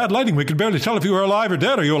 You were in bad lighting. We could barely tell if you were alive or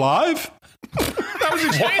dead. Are you alive?" That was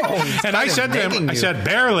exchange. And I said to him, I said,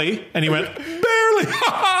 "Barely." And he went, "Barely."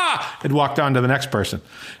 And walked on to the next person.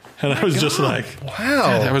 And I was just like,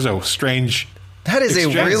 wow. That was a strange That is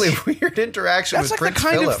exchange. a really weird interaction That's with like Prince the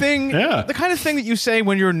kind Philip. of thing, the kind of thing that you say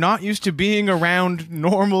when you're not used to being around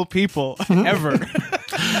normal people ever.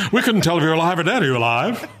 "We couldn't tell if you were alive or dead. Are you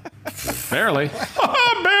alive?" "Barely."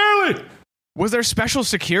 "Barely." Was there special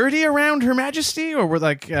security around Her Majesty, or were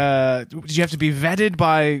did you have to be vetted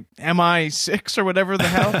by MI6 or whatever the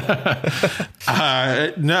hell?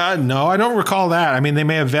 No, I don't recall that. I mean, they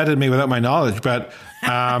may have vetted me without my knowledge, but we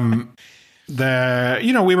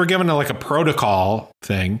were given a protocol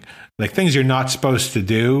thing, like things you're not supposed to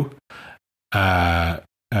do. Don't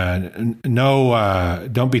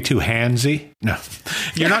be too handsy. No,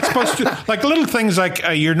 you're not supposed to, like little things like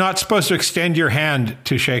you're not supposed to extend your hand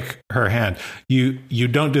to shake her hand. You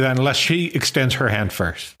don't do that unless she extends her hand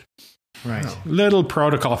first. Right. Little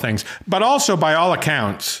protocol things. But also, by all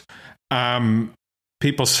accounts,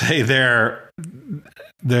 people say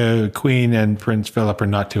the Queen and Prince Philip are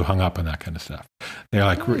not too hung up on that kind of stuff. They're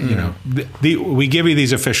like, we give you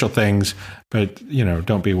these official things, but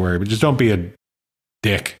don't be worried. But just don't be a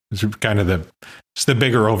dick. It's kind of the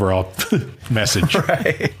bigger overall message.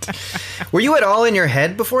 Right. Were you at all in your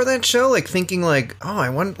head before that show? Like thinking I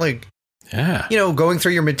want going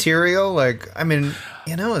through your material? I'm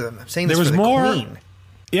saying this for the Queen.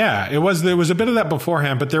 Yeah, there was a bit of that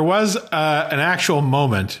beforehand, but there was an actual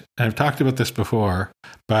moment, and I've talked about this before,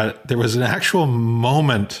 but there was an actual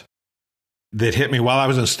moment that hit me while I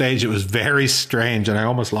was on stage. It was very strange, and I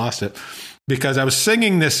almost lost it because I was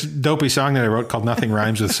singing this dopey song that I wrote called Nothing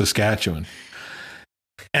Rhymes with Saskatchewan.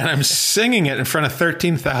 And I'm singing it in front of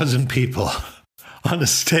 13,000 people on a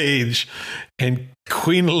stage, and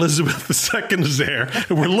Queen Elizabeth II is there,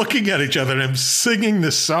 and we're looking at each other, and I'm singing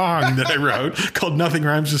this song that I wrote called Nothing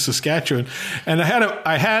Rhymes with Saskatchewan. And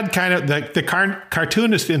I had kind of the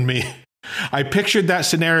cartoonist in me. I pictured that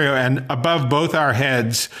scenario, and above both our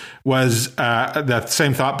heads was that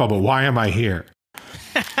same thought bubble. Why am I here?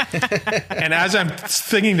 And as I'm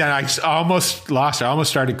thinking that, I almost lost it. I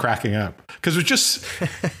almost started cracking up because it was just,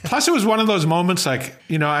 plus it was one of those moments like,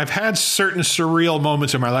 I've had certain surreal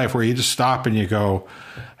moments in my life where you just stop and you go,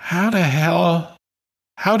 how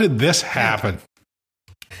did this happen?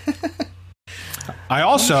 I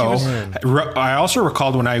also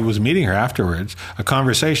recalled when I was meeting her afterwards, a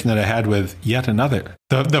conversation that I had with yet another,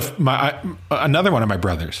 another one of my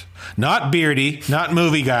brothers, not Beardy, not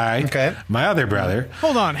movie guy, okay, my other brother.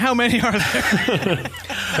 Hold on, how many are there?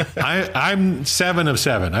 I'm 7 of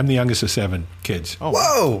 7. I'm the youngest of 7 kids. Oh,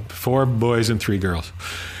 whoa! 4 boys and 3 girls.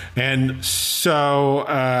 And so,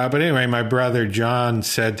 but anyway, my brother John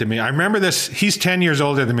said to me, I remember this, he's 10 years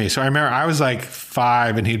older than me. So I remember I was like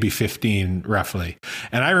 5 and he'd be 15 roughly.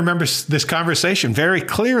 And I remember this conversation very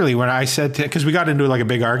clearly when I said to, because we got into like a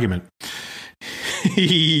big argument.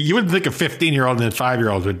 You wouldn't think a 15-year-old and a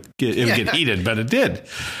 5-year-old would get heated, but it did.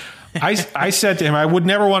 I said to him, I would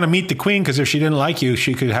never want to meet the Queen because if she didn't like you,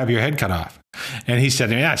 she could have your head cut off. And he said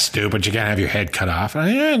to me, that's stupid. You can't have your head cut off.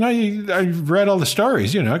 And I read all the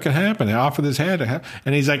stories. It could happen. They off with his head.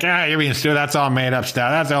 And he's like, you're being stupid. That's all made up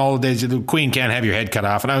stuff. That's the old days. The Queen can't have your head cut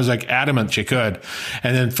off. And I was like adamant she could.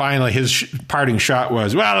 And then finally his parting shot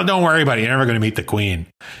was, well, don't worry about it. You're never going to meet the Queen.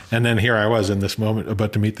 And then here I was in this moment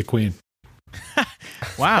about to meet the Queen.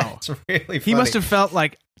 Wow. It's really funny. He must have felt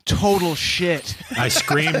like total shit. I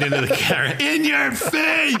screamed into the camera, in your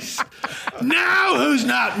face! Now who's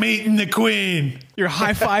not meeting the Queen? You're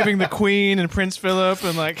high-fiving the Queen and Prince Philip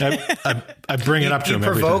and like... I bring it up to him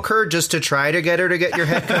every provoke time. her just to try to get her to get your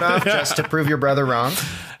head cut off, just to prove your brother wrong?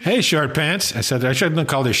 Hey, short pants. I said I shouldn't have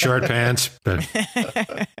called her short pants, but...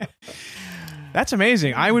 That's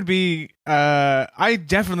amazing. I would be... I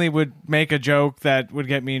definitely would make a joke that would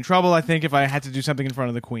get me in trouble, I think, if I had to do something in front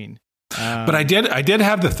of the Queen. But I did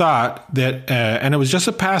have the thought that, and it was just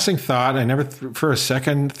a passing thought. I never, for a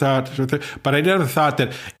second thought, but I did have the thought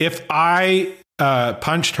that if I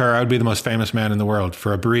punched her, I would be the most famous man in the world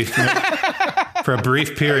for a brief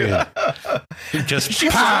period. Just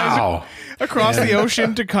pow across the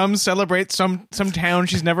ocean to come celebrate some town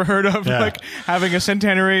she's never heard of, like having a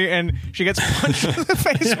centenary, and she gets punched in the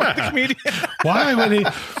face by the comedian. Why would he?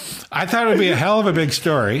 I thought it would be a hell of a big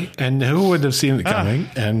story, and who would have seen it coming?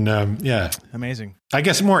 And amazing. I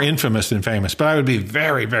guess more infamous than famous, but I would be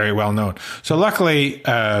very, very well known. So luckily,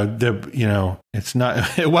 it's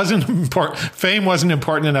not. It wasn't important. Fame wasn't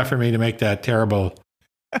important enough for me to make that terrible.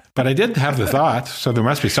 But I did have the thought, so there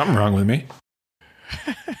must be something wrong with me.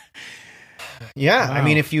 Yeah, wow. I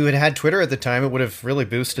mean, if you had had Twitter at the time, it would have really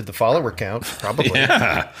boosted the follower count, probably.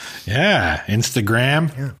 Yeah,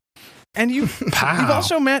 Instagram. Yeah. And you've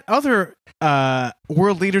also met other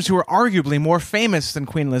world leaders who are arguably more famous than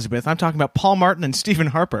Queen Elizabeth. I'm talking about Paul Martin and Stephen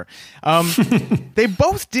Harper. They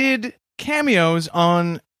both did cameos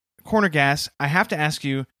on Corner Gas. I have to ask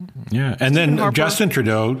you. Yeah, and then Harper, Justin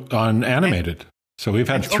Trudeau on Animated. So we've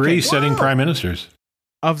had 3 sitting prime ministers.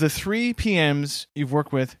 Of the 3 PMs you've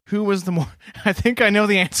worked with, who was the more... I think I know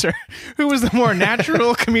the answer. Who was the more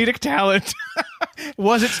natural comedic talent?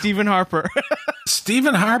 Was it Stephen Harper?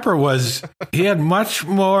 Stephen Harper he had much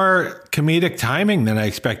more comedic timing than I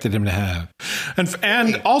expected him to have.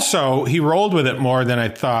 And also, he rolled with it more than I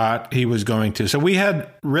thought he was going to. So we had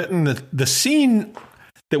written the scene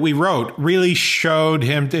that we wrote really showed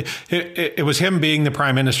him. It was him being the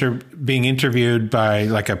prime minister being interviewed by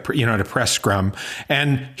like a press scrum,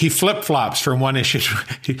 and he flip flops from one issue.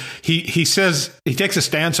 He says he takes a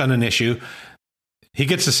stance on an issue. He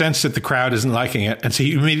gets the sense that the crowd isn't liking it, and so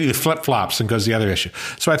he immediately flip flops and goes to the other issue.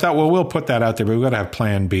 So I thought, well, we'll put that out there, but we've got to have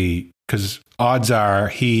Plan B because odds are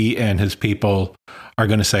he and his people are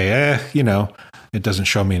going to say, it doesn't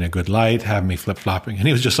show me in a good light, have me flip-flopping. And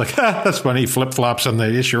he was just like, that's funny. He flip-flops on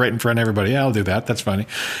the issue right in front of everybody. Yeah, I'll do that. That's funny.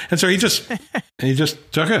 And so he just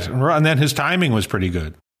took it. And then his timing was pretty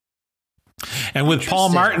good. And with Paul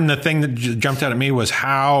Martin, the thing that jumped out at me was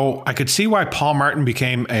how I could see why Paul Martin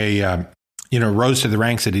became a, rose to the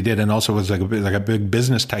ranks that he did, and also was like a big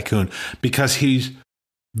business tycoon, because he's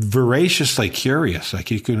voraciously curious. Like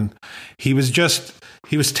he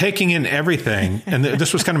he was taking in everything, and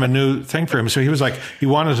this was kind of a new thing for him. So he was like, he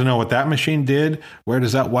wanted to know what that machine did. Where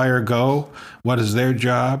does that wire go? What is their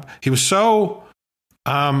job? He was so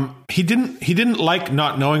he didn't like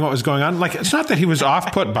not knowing what was going on. Like, it's not that he was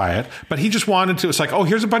off put by it, but he just wanted to. It's like, oh,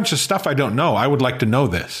 here's a bunch of stuff I don't know. I would like to know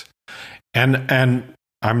this, and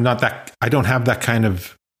I'm not that. I don't have that kind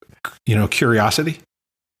of curiosity.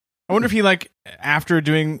 I wonder if he, like, after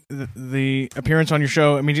doing the appearance on your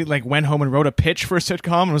show, immediately, like, went home and wrote a pitch for a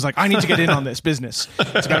sitcom and was like, I need to get in on this business.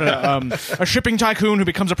 It's got a shipping tycoon who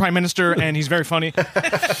becomes a prime minister, and he's very funny.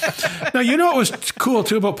 Now, what was cool,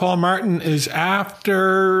 too, about Paul Martin is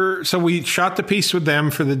so we shot the piece with them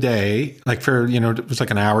for the day, like it was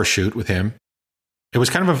like an hour shoot with him. It was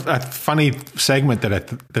kind of a funny segment that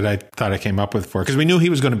I thought I came up with because we knew he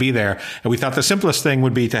was going to be there, and we thought the simplest thing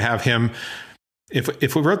would be to have him.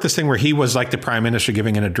 If we wrote this thing where he was like the prime minister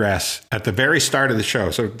giving an address at the very start of the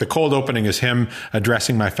show, so the cold opening is him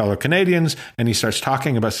addressing my fellow Canadians, and he starts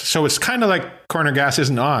talking about. So it's kind of like Corner Gas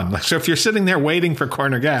isn't on. Like, so if you're sitting there waiting for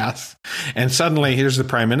Corner Gas, and suddenly here's the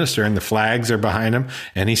prime minister, and the flags are behind him,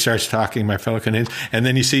 and he starts talking my fellow Canadians, and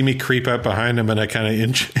then you see me creep up behind him, and I kind of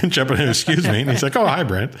inch up and excuse me, and he's like, "Oh, hi,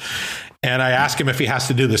 Brent." And I ask him if he has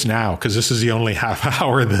to do this now, because this is the only half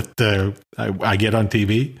hour that I get on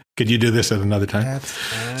TV. Could you do this at another time?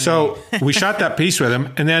 So we shot that piece with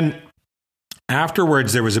him. And then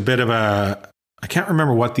afterwards, there was a bit of I can't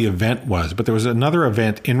remember what the event was, but there was another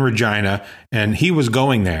event in Regina, and he was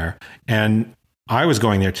going there. And I was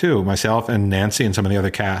going there too, myself and Nancy and some of the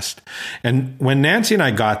other cast. And when Nancy and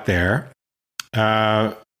I got there,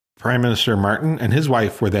 Prime Minister Martin and his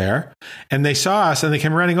wife were there, and they saw us, and they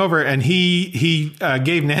came running over, and he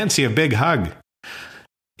gave Nancy a big hug.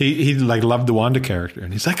 He like loved the Wanda character,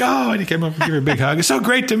 and he's like, oh, and he came up and gave her a big hug. It's so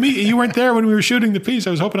great to meet you. You weren't there when we were shooting the piece. I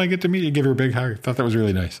was hoping I'd get to meet you. Give her a big hug. I thought that was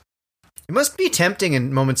really nice. It must be tempting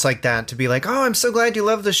in moments like that to be like, oh, I'm so glad you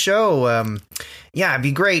love the show. Yeah, it'd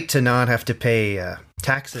be great to not have to pay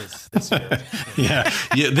taxes this year. yeah,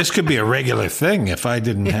 this could be a regular thing if I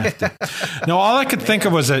didn't have to. No, all I could think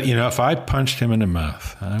of was that, if I punched him in the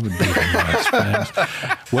mouth, I would be the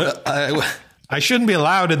nice. Well, I shouldn't be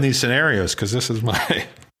allowed in these scenarios because this is my...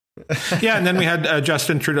 Yeah, and then we had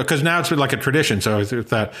Justin Trudeau, because now it's like a tradition. So I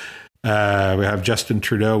thought we have Justin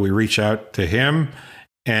Trudeau. We reach out to him,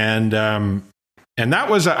 and that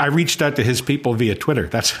was I reached out to his people via Twitter.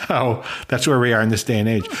 That's where we are in this day and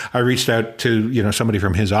age. I reached out to somebody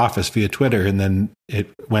from his office via Twitter, and then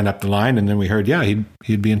it went up the line, and then we heard, yeah,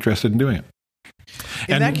 he'd be interested in doing it.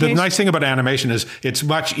 And the nice thing about animation is it's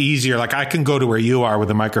much easier. Like, I can go to where you are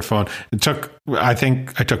with a microphone. I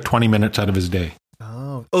think I took 20 minutes out of his day.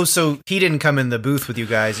 Oh, so he didn't come in the booth with you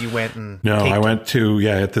guys. You went and... No, I went to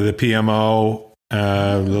the PMO,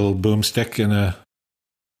 little boomstick and a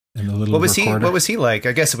little recorder. What was he like?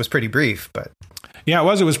 I guess it was pretty brief, but... Yeah,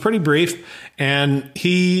 it was pretty brief. And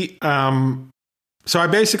he... so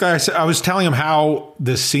I was telling him how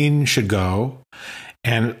this scene should go.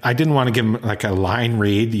 And I didn't want to give him like a line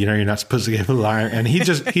read. You're not supposed to give a line. And he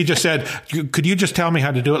just said, could you just tell me how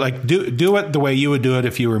to do it? Like, do it the way you would do it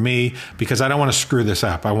if you were me, because I don't want to screw this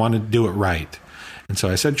up. I want to do it right. And so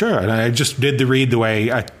I said, sure. And I just did the read the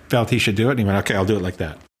way I felt he should do it. And he went, okay, I'll do it like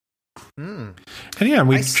that. And yeah,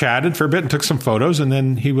 we chatted for a bit and took some photos. And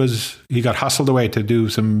then he got hustled away to do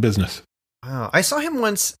some business. Wow. I saw him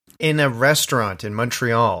once in a restaurant in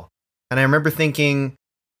Montreal. And I remember thinking,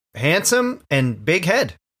 handsome and big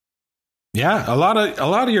head. Yeah, a lot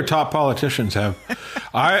of your top politicians have.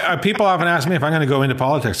 People often ask me if I'm going to go into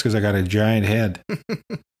politics because I got a giant head.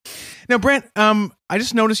 Now, Brent, I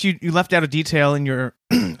just noticed you left out a detail in your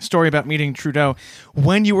story about meeting Trudeau.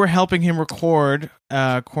 When you were helping him record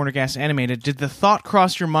Corner Gas Animated, did the thought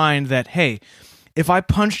cross your mind that, hey, if I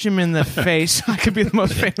punched him in the face, I could be the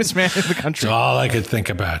most famous man in the country? That's all I could think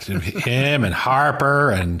about. Him and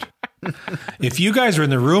Harper. And if you guys were in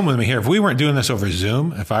the room with me here, if we weren't doing this over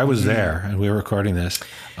Zoom, if I was there and we were recording this,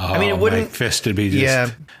 it wouldn't, my fist would be just... Yeah,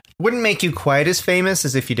 wouldn't make you quite as famous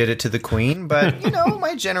as if you did it to the Queen, but, it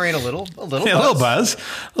might generate a little buzz. A little buzz. A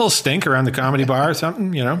little stink around the comedy bar or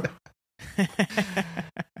something,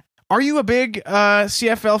 Are you a big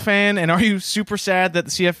CFL fan, and are you super sad that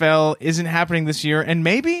the CFL isn't happening this year, and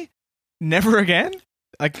maybe never again?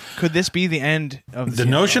 Like, could this be the end of the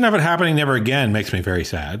notion of it happening never again makes me very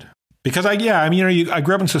sad. Because I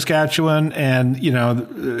grew up in Saskatchewan, and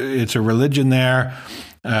it's a religion there.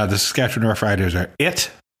 The Saskatchewan Roughriders are it.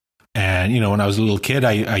 And when I was a little kid,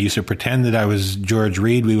 I used to pretend that I was George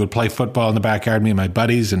Reed. We would play football in the backyard, me and my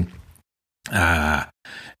buddies, and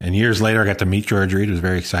years later, I got to meet George Reed. It was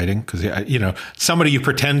very exciting because somebody you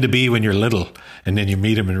pretend to be when you're little, and then you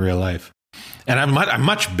meet him in real life. And I'm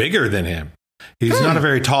much bigger than him. He's not a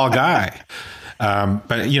very tall guy.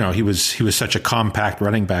 But he was such a compact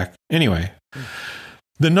running back. Anyway,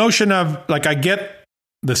 the notion of like, I get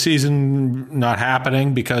the season not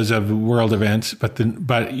happening because of world events, but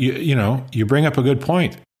you bring up a good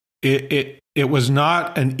point. It was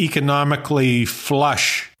not an economically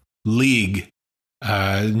flush league,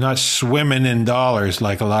 not swimming in dollars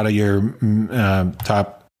like a lot of your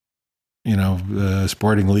top,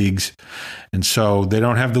 sporting leagues. And so they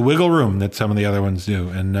don't have the wiggle room that some of the other ones do.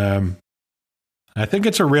 And I think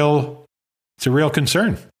it's a real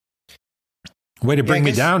concern. Way to bring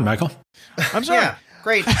me down, Michael. I'm sorry. Yeah,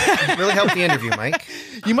 great. Really helped the interview, Mike.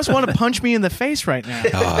 You must want to punch me in the face right now.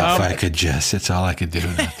 Oh, if I could just, it's all I could do.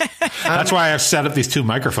 That's why I've set up these two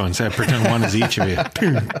microphones. I pretend one is each of you.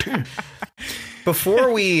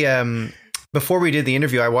 Before we did the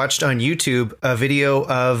interview, I watched on YouTube a video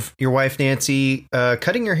of your wife, Nancy,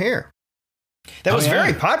 cutting your hair. That was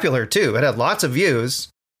very popular, too. It had lots of views.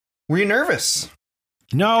 Were you nervous?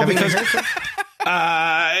 No, because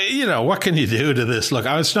what can you do to this look?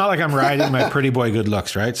 It's not like I'm riding my pretty boy good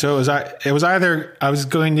looks, right? So it was either I was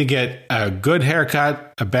going to get a good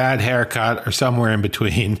haircut, a bad haircut, or somewhere in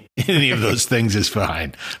between. Any of those things is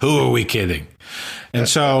fine. Who are we kidding? And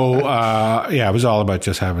so, it was all about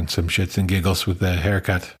just having some shits and giggles with the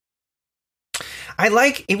haircut. I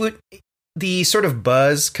like the sort of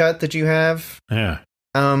buzz cut that you have. Yeah.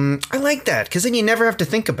 I like that because then you never have to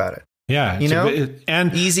think about it. Yeah.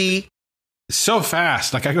 And easy. So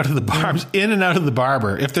fast. Like I go to the barbs, in and out of the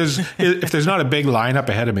barber. If there's not a big lineup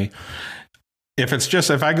ahead of me,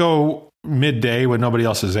 if I go midday when nobody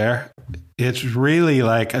else is there, it's really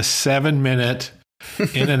like a 7-minute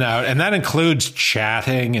in and out. And that includes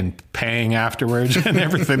chatting and paying afterwards and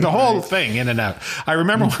everything, the whole thing in and out. I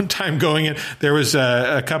remember one time going in, there was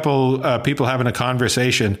a couple people having a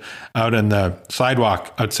conversation out on the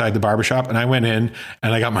sidewalk outside the barbershop. And I went in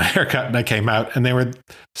and I got my hair cut and I came out and they were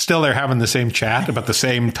still there having the same chat about the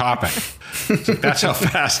same topic. So that's how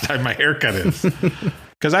fast my haircut is.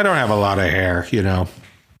 Because I don't have a lot of hair, Well,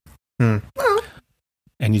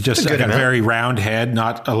 and you just got a very round head,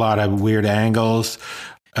 not a lot of weird angles.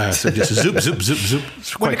 So just zoop, zoop, zoop, zoop.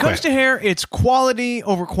 When it comes to hair, it's quality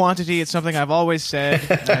over quantity. It's something I've always said.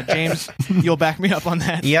 James, you'll back me up on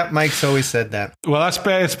that. Yep, Mike's always said that. Well, that's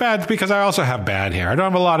bad. It's bad because I also have bad hair. I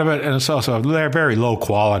don't have a lot of it, and it's also very low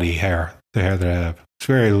quality hair. The hair that I have, it's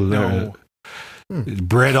very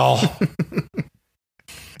brittle.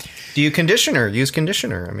 Do you use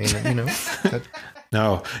conditioner? I mean,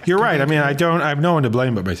 No, you're right. I mean, I have no one to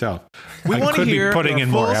blame but myself. We want to hear putting in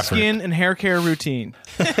full more effort. skin and hair care routine.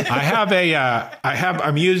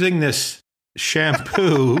 I'm using this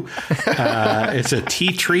shampoo. It's a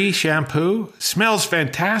tea tree shampoo. Smells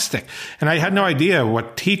fantastic. And I had no idea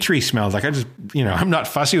what tea tree smells like. I just, I'm not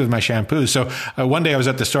fussy with my shampoo. So one day I was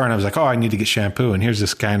at the store and I was like, oh, I need to get shampoo. And here's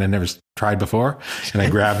this kind I never tried before. And I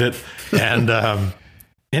grabbed it. And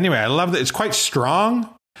anyway, I love that. It's quite strong.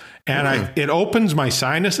 And it opens my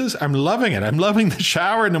sinuses. I'm loving it. I'm loving the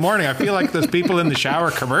shower in the morning. I feel like those people in the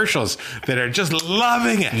shower commercials that are just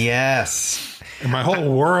loving it. Yes. And my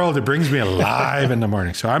whole world, it brings me alive in the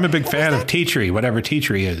morning. So I'm a big fan of tea tree, whatever tea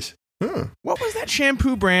tree is. What was that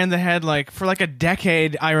shampoo brand that had for a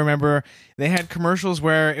decade, I remember, they had commercials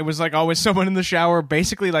where it was always someone in the shower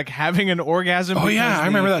basically having an orgasm. Oh, yeah. I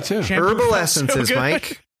remember that too. Herbal Essences, so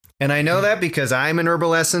Mike. And I know that because I'm an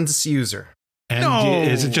Herbal Essence user. And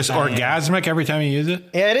is it just orgasmic every time you use it?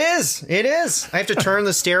 It is. It is. I have to turn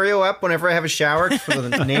the stereo up whenever I have a shower so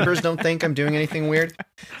the neighbors don't think I'm doing anything weird.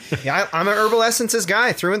 Yeah, I'm an Herbal Essences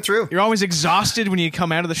guy through and through. You're always exhausted when you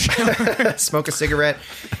come out of the shower. Smoke a cigarette.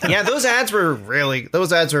 Yeah, those ads were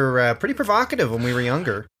pretty provocative when we were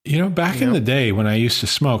younger. Back in the day when I used to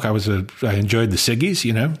smoke, I enjoyed the ciggies,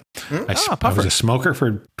 I was a smoker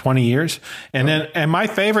for 20 years. And my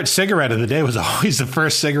favorite cigarette of the day was always the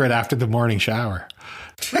first cigarette after the morning shower.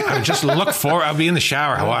 I would just I'd be in the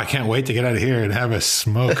shower. Oh, I can't wait to get out of here and have a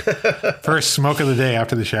smoke. First smoke of the day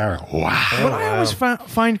after the shower. Wow. What I always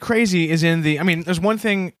find crazy is there's one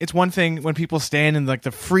thing, it's one thing when people stand in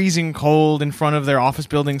the freezing cold in front of their office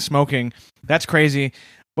building smoking. That's crazy.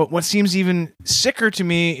 But what seems even sicker to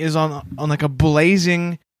me is on a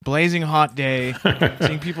blazing hot day,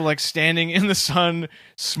 seeing people standing in the sun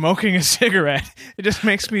smoking a cigarette. It just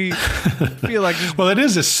makes me feel like well, it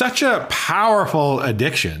is such a powerful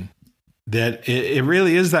addiction that it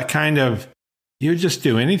really is that kind of, you just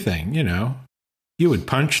do anything, You would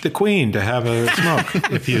punch the Queen to have a smoke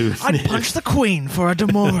if you. I'd punch the Queen for a Du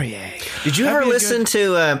Maurier. Did you ever listen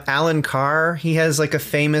to Alan Carr? He has a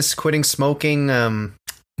famous quitting smoking.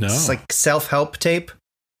 No. It's self-help tape.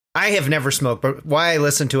 I have never smoked, but why I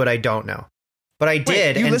listened to it, I don't know. But I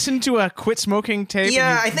did. You and listened to a quit smoking tape? yeah,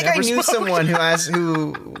 and I think I knew someone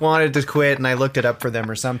who wanted to quit, and I looked it up for them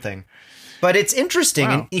or something. But it's interesting.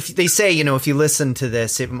 Wow. And if they say, if you listen to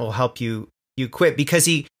this, it will help you quit, because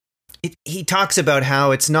he talks about how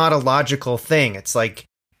it's not a logical thing. It's like,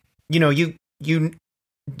 it's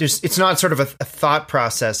not sort of a thought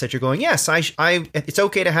process that you're going, yes, it's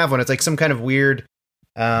okay to have one. It's like some kind of weird,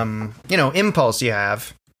 impulse you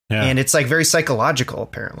have. Yeah. And it's like very psychological,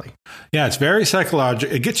 apparently. Yeah, it's very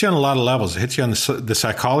psychological. It gets you on a lot of levels. It hits you on the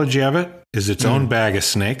psychology of it is its own bag of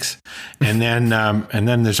snakes, and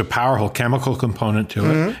then there's a powerful chemical component to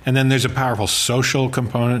it, and then there's a powerful social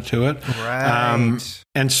component to it. Right.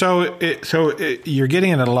 And so you're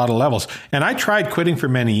getting it at a lot of levels. And I tried quitting for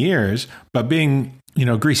many years, but being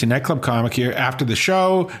greasy nightclub comic here, after the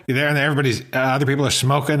show, you're there and other people are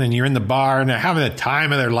smoking and you're in the bar and they're having the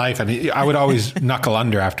time of their life. And I would always knuckle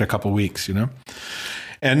under after a couple of weeks,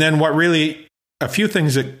 And then a few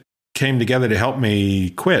things that came together to help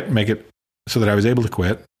me quit, make it so that I was able to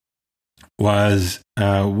quit, was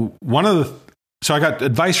so I got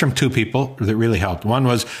advice from two people that really helped. One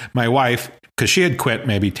was my wife, because she had quit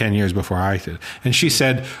maybe 10 years before I did. And she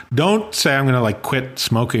said, don't say I'm going to quit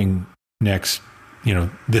smoking next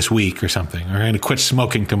this week or something, or I'm going to quit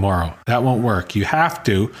smoking tomorrow. That won't work. You have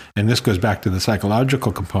to, and this goes back to the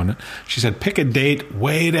psychological component. She said, pick a date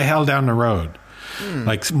way the hell down the road,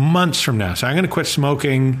 like months from now. So I'm going to quit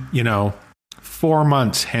smoking, 4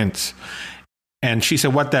 months hence. And she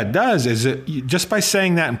said, what that does is just by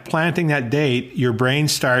saying that and planting that date, your brain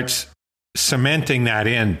starts cementing that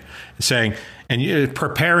in, saying, and you're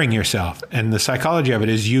preparing yourself. And the psychology of it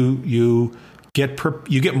is you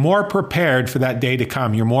get more prepared for that day to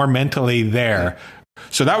come. You're more mentally there.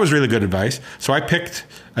 So that was really good advice. So I picked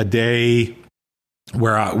a day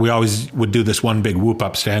where we always would do this one big whoop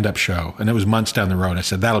up stand-up show, and it was months down the road. I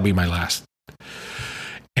said, that'll be my last.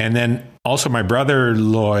 And then also my brother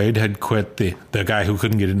Lloyd had quit, the guy who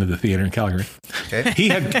couldn't get into the theater in Calgary. Okay. He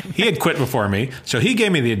had quit before me. So he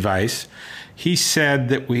gave me the advice. He said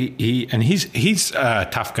that he's a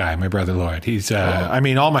tough guy, my brother Lloyd. He's,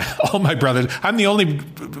 all my brothers, I'm the only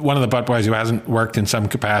one of the Butt Boys who hasn't worked in some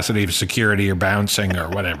capacity of security or bouncing or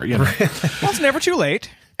whatever, Well, it's never too late.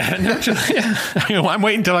 I'm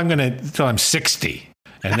waiting until I'm 60,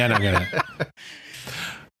 and then I'm going to.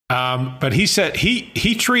 But he said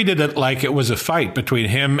he treated it like it was a fight between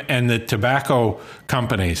him and the tobacco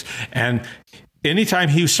companies. And anytime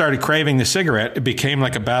he started craving the cigarette, it became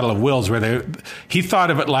like a battle of wills where he thought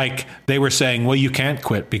of it like they were saying, well, you can't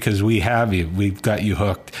quit because we have you. We've got you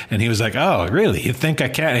hooked. And he was like, oh, really? You think I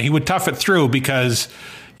can't? And he would tough it through because,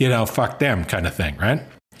 fuck them kind of thing, right?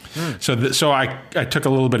 So I took a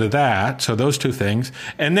little bit of that. So those two things.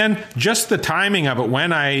 And then just the timing of it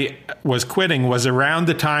when I was quitting was around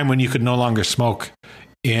the time when you could no longer smoke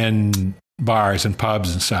in bars and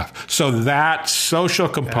pubs and stuff. So that social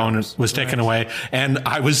component was taken away. And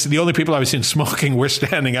the only people I was seeing smoking were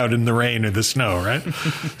standing out in the rain or the snow, right?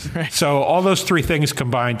 Right. So all those three things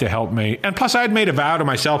combined to help me. And plus I had made a vow to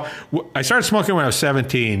myself. I started smoking when I was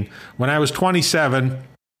 17. When I was 27,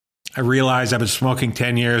 I realized I've been smoking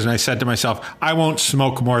 10 years, and I said to myself, I won't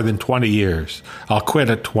smoke more than 20 years. I'll quit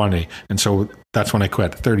at 20. And so that's when I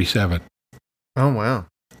quit, 37. Oh, wow.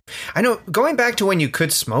 I know, going back to when you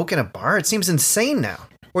could smoke in a bar, it seems insane now.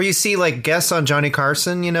 Where you see guests on Johnny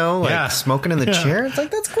Carson, smoking in the chair. It's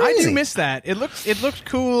like, that's crazy. I do miss that. It looked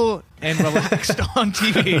cool and relaxed on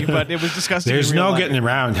TV, but it was disgusting. There's no getting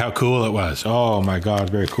around how cool it was. Oh my God,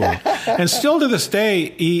 very cool. And still to this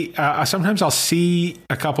day, sometimes I'll see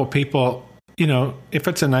a couple people, if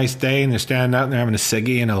it's a nice day and they're standing out and they're having a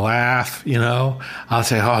ciggy and a laugh, I'll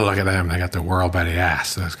say, oh, look at them. They got the world by the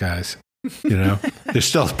ass, those guys. There's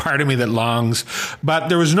still a part of me that longs, but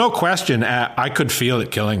there was no question. I could feel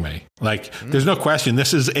it killing me. There's no question.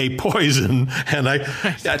 This is a poison. And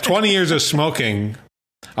 20 years of smoking,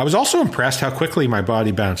 I was also impressed how quickly my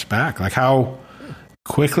body bounced back. How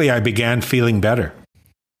quickly I began feeling better.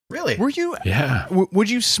 Really? Were you? Yeah.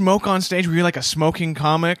 Would you smoke on stage? Were you like a smoking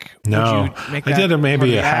comimic? No, I did it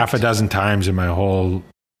maybe a half a dozen times in my whole.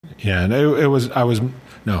 Yeah, and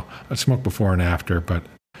I smoked before and after, but.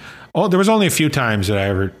 Oh, there was only a few times that I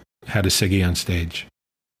ever had a ciggy on stage.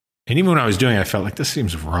 And even when I was doing it, I felt like this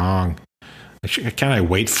seems wrong. Can't I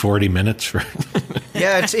wait 40 minutes for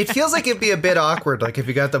Yeah, it feels like it'd be a bit awkward. Like if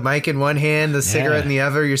you got the mic in one hand, the cigarette in the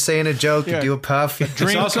other, you're saying a joke, you do a puff.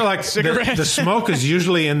 It's also like the smoke is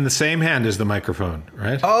usually in the same hand as the microphone,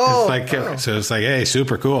 right? Oh. So it's like, hey,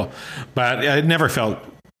 super cool. But it never felt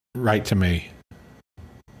right to me.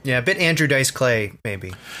 Yeah, a bit Andrew Dice Clay,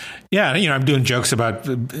 maybe. Yeah, I'm doing jokes about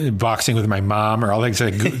boxing with my mom or all these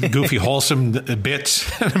goofy, wholesome bits.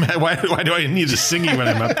 why do I need to singing when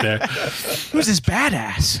I'm up there? Who's this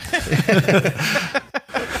badass?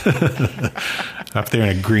 Up there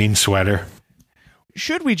in a green sweater.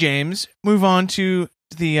 Should we, James, move on to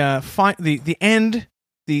the end,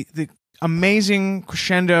 the amazing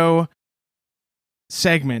crescendo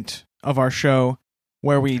segment of our show,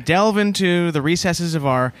 where we delve into the recesses of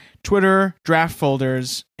our Twitter draft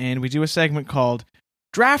folders, and we do a segment called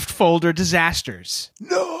Draft Folder Disasters.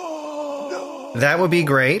 That would be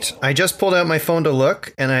great. I just pulled out my phone to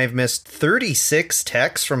look, and I've missed 36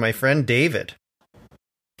 texts from my friend David.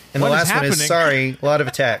 And What the is last one happening? is, sorry, a lot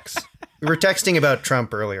of texts. We were texting about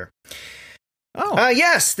Trump earlier. Oh,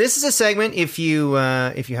 Yes, this is a segment, if you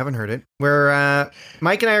haven't heard it, where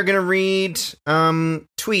Mike and I are going to read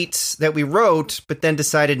tweets that we wrote, but then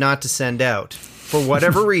decided not to send out for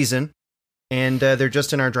whatever reason, and they're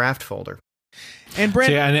just in our draft folder. and Brent,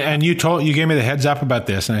 See, and you gave me the heads up about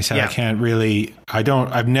this, and I said, Yeah.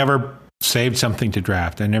 I've never saved something to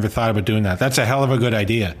draft. I never thought about doing that. That's a hell of a good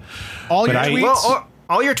idea. all but your I- tweets. Well,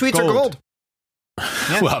 all your tweets are Gold. gold.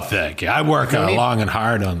 Well, thank you. I work long and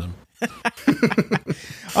hard on them.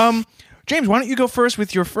 James, why don't you go first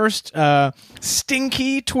with your first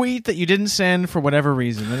stinky tweet that you didn't send for whatever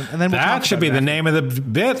reason, and then we'll talk That should about be it the after. name of the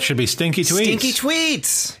bit. Should be Stinky Tweets. Stinky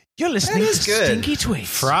tweets. You're listening That to is good. Stinky Tweets.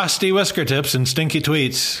 Frosty whisker tips and Stinky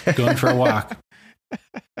Tweets. Going for a walk.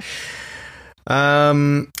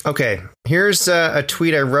 Okay, here's a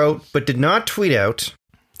tweet I wrote but did not tweet out.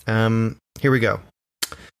 Here we go.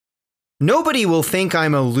 Nobody will think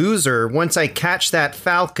I'm a loser once I catch that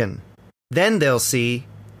falcon. Then they'll see.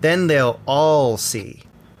 Then they'll all see.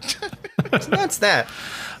 So that's that.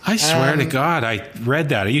 I swear to God, I read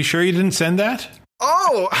that. Are you sure you didn't send that?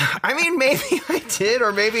 Oh, I mean, maybe I did,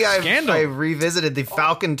 or maybe I Scandal. revisited the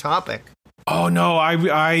falcon topic. Oh, no. I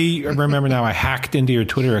remember now. I hacked into your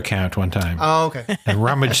Twitter account one time Oh, okay. and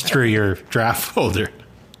rummaged through your draft folder.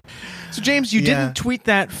 So, James, you Yeah. didn't tweet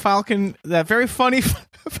that falcon, that very funny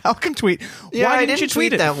falcon tweet. Yeah, Why I didn't you didn't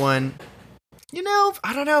tweet it? that one.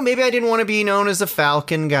 I don't know. Maybe I didn't want to be known as a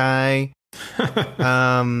falcon guy.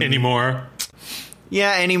 Anymore?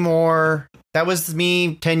 Yeah, anymore. That was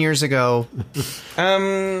me 10 years ago. I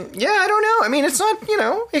don't know. I mean, it's not,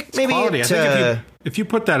 maybe Quality. I it, think if you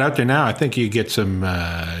put that out there now, I think you get some,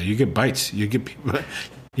 you get bites. You get people,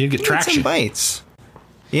 you get get traction. some bites.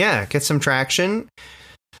 Yeah, get some traction.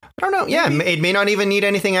 I don't know. Yeah, it may not even need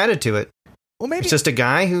anything added to it. Well, maybe It's just a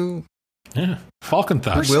guy who Yeah. Falcon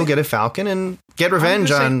thoughts. will get a falcon and get revenge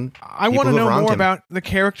on I people want to who know wronged more him. about the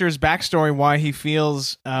character's backstory, why he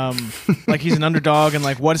feels like he's an underdog, and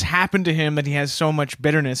like what has happened to him that he has so much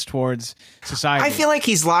bitterness towards society. I feel like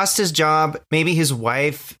he's lost his job. Maybe his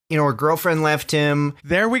wife, or girlfriend left him.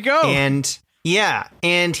 There we go. And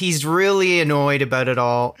and he's really annoyed about it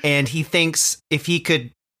all. And he thinks if he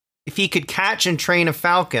could catch and train a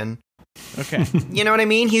falcon, Okay. you know what I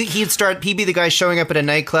mean? He'd be the guy showing up at a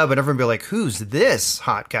nightclub and everyone would be like, who's this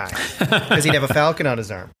hot guy? Because he'd have a falcon on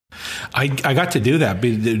his arm. I got to do that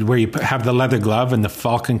where you have the leather glove and the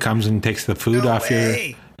falcon comes and takes the food No off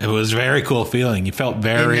way. It was a very cool feeling. You felt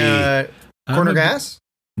very Corner gas?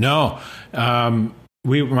 No.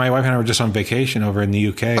 My wife and I were just on vacation over in the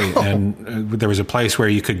UK, and there was a place where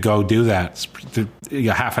you could go do that.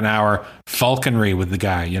 Half an hour falconry with the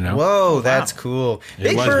guy, Whoa, that's cool. It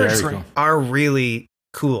Big was birds very cool. are really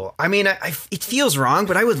cool. I mean, it feels wrong,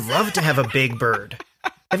 but I would love to have a big bird.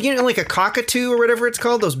 Have you like a cockatoo or whatever it's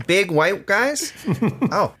called? Those big white guys?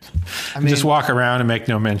 Oh. Just walk around and make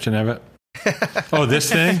no mention of it. Oh,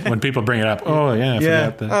 this thing? When people bring it up. Oh, yeah, I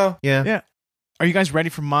forgot that. Oh, yeah. Yeah. Are you guys ready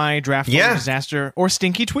for my draft Yeah. disaster or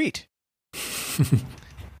stinky tweet?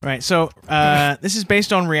 Right. So this is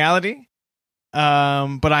based on reality,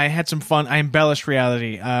 but I had some fun. I embellished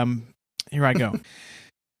reality. Here I go.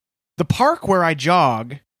 The park where I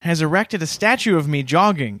jog has erected a statue of me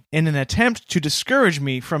jogging in an attempt to discourage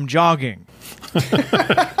me from jogging.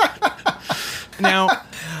 Now,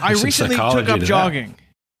 I There's some recently psychology took up to that. jogging.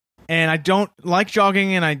 And I don't like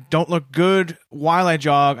jogging, and I don't look good while I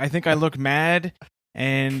jog. I think I look mad,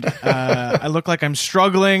 and I look like I'm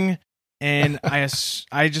struggling. And I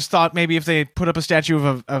just thought maybe if they put up a statue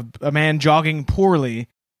of a man jogging poorly,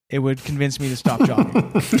 it would convince me to stop jogging.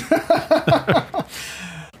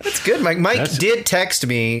 That's good, Mike. Mike did text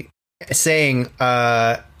me saying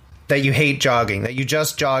that you hate jogging, that you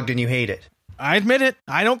just jogged and you hate it. I admit it.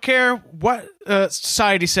 I don't care what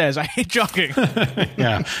society says. I hate jogging.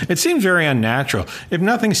 Yeah, it seems very unnatural. If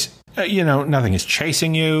nothing's, nothing is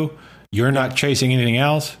chasing you, you're not chasing anything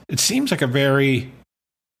else. It seems like a very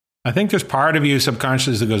I think there's part of you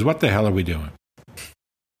subconsciously that goes, what the hell are we doing?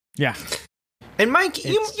 Yeah. And Mike,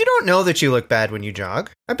 you don't know that you look bad when you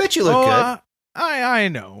jog. I bet you look good. I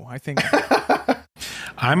know. I think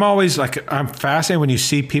I'm always like, I'm fascinated when you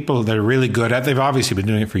see people that are really good at it. They've obviously been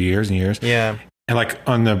doing it for years and years. Yeah. And like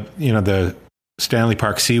on the Stanley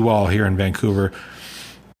Park seawall here in Vancouver,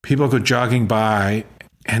 people go jogging by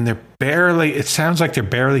and it sounds like they're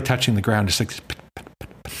barely touching the ground. Just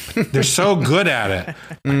like, they're so good at it.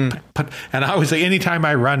 And I always like, anytime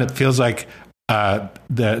I run, it feels like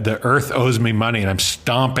the earth owes me money and I'm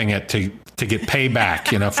stomping it to get payback,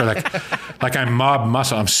 for like I'm Mob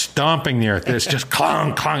Muscle. I'm stomping the earth. It's just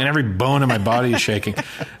clong, clong, and every bone in my body is shaking.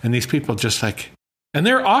 And these people just like, and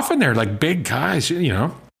they're like big guys,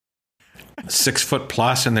 6 foot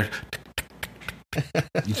plus, and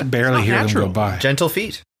you can barely hear natural. them go by. Gentle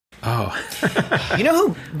feet. Oh, You know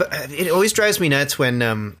who? It always drives me nuts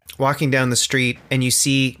when walking down the street and you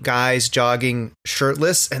see guys jogging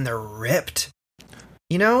shirtless and they're ripped.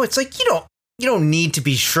 It's like you don't need to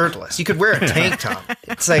be shirtless. You could wear a tank top.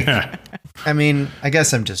 It's like, I mean, I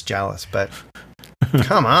guess I'm just jealous, but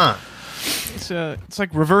come on. it's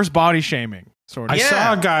like reverse body shaming, sort of. I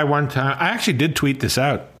saw a guy one time. I actually did tweet this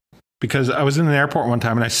out because I was in an airport one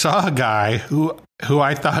time and I saw a guy who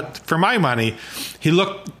I thought, for my money, he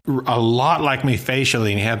looked a lot like me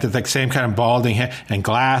facially, and he had the same kind of balding hair and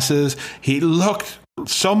glasses. He looked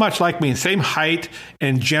so much like me, same height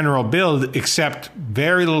and general build, except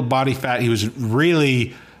very little body fat. He was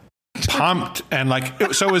really pumped, and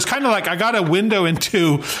so it was kind of like I got a window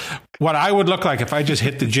into what I would look like if I just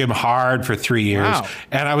hit the gym hard for 3 years. Wow.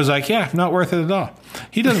 And I was like, yeah, not worth it at all.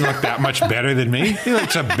 He doesn't look that much better than me. He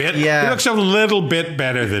looks a little bit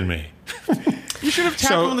better than me. You should have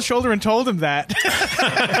tapped him on the shoulder and told him that.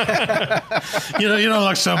 You don't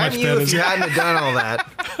look so much better. If you hadn't done all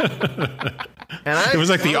that. It was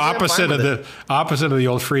like the opposite of the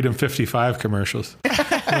old Freedom 55 commercials.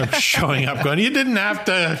 I'm showing up going, you didn't have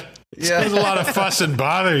to. There's a lot of fuss and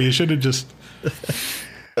bother. You should have just.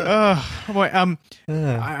 Oh boy.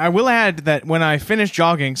 I will add that when I finish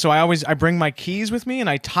jogging, so I bring my keys with me and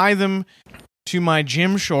I tie them to my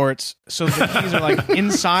gym shorts, so the keys are like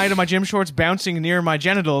inside of my gym shorts, bouncing near my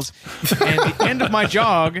genitals. And the end of my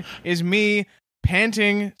jog is me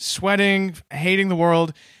panting, sweating, hating the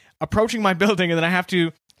world, approaching my building, and then I have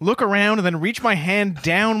to look around and then reach my hand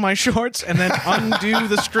down my shorts and then undo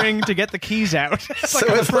the string to get the keys out. So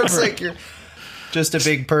it looks like you're just a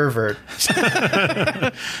big pervert.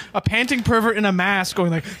 A panting pervert in a mask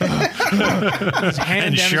going like, his hand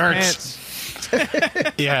And down shirts. his pants.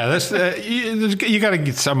 Yeah, that's you got to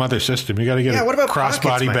get some other system. You got to get what about a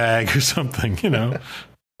crossbody pockets, bag or something.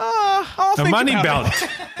 I'll A think money about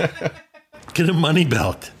belt. Get a money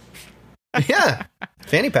belt. Yeah.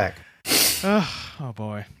 Fanny pack. Oh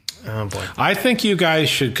boy. Oh, boy. I think you guys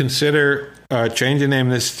should consider changing the name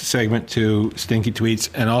of this segment to Stinky Tweets,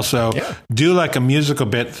 and also do like a musical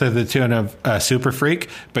bit to the tune of Super Freak,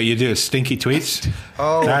 but you do Stinky Tweets.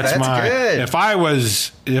 Oh, that's good. If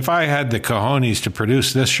I had the cojones to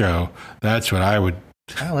produce this show, that's what I would.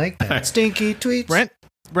 I like that. Stinky tweets.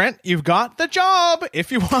 Brent, you've got the job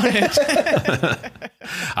if you want it.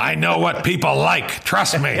 I know what people like.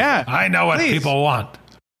 Trust me. Yeah, I know what please. people want.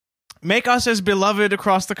 Make us as beloved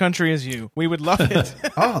across the country as you. We would love it.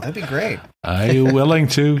 Oh, that'd be great. Are you willing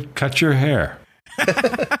to cut your hair?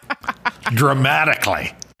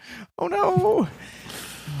 Dramatically. Oh, no.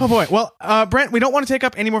 Oh, boy. Well, Brent, we don't want to take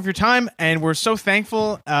up any more of your time, and we're so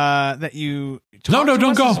thankful that you talked to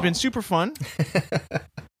don't us. go. It's been super fun.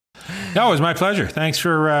 No, it was my pleasure. Thanks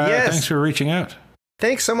for Yes. thanks for reaching out.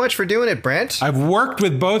 Thanks so much for doing it, Brent. I've worked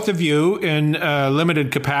with both of you in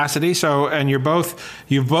limited capacity, and you've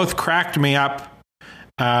both cracked me up,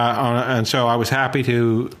 and so I was happy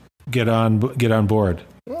to get on board.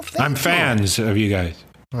 Well, I'm fans of you guys.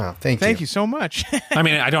 Oh, thank you. Thank you so much. I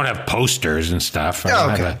mean, I don't have posters and stuff. I Oh,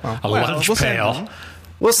 don't okay. have a Well, lunch we'll send pail. them.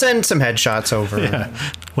 We'll send some headshots over. Yeah.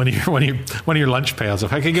 One of your lunch pails.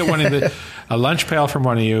 If I could get a lunch pail from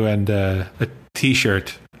one of you and a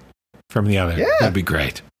T-shirt from the other, that'd be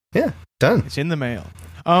great. Yeah, done. It's in the mail.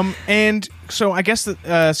 And so I guess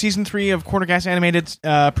that season 3 of Quarter Gas Animated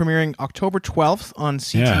premiering October 12th on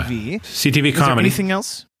CTV. Yeah. CTV Is there comedy. anything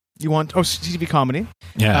else you want? Oh, CTV comedy.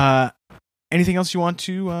 Yeah. Anything else you want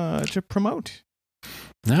to promote?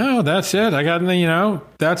 No, that's it. I got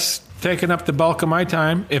that's taking up the bulk of my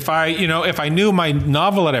time. If I knew my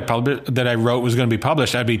novel that I wrote was going to be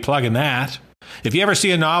published, I'd be plugging that. If you ever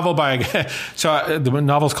see a novel by the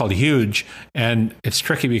novel's called Huge, and it's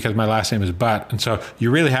tricky because my last name is Butt, and so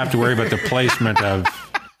you really have to worry about the placement of.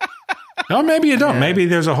 No, maybe you don't. Yeah. Maybe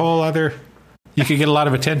there's a whole other. You could get a lot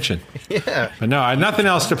of attention. Yeah. But no, I had nothing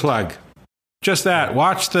else to plug. Just that.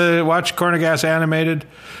 Watch Corner Gas Animated.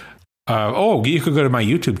 You could go to my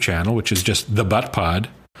YouTube channel, which is just The Butt Pod,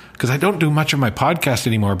 because I don't do much of my podcast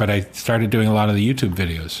anymore, but I started doing a lot of the YouTube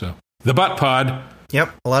videos. So The Butt Pod.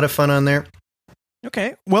 Yep, a lot of fun on there.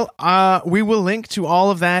 Okay. Well, we will link to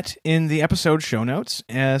all of that in the episode show notes,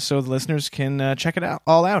 so the listeners can check it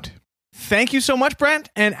all out. Thank you so much, Brent,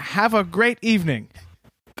 and have a great evening.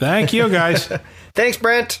 Thank you, guys. Thanks,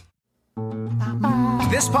 Brent.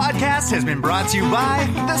 This podcast has been brought to you by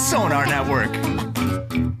the Sonar Network.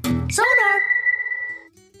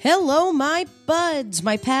 Hello, my buds,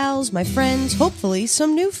 my pals, my friends, hopefully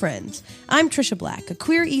some new friends. I'm Trisha Black, a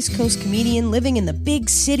queer East Coast comedian living in the big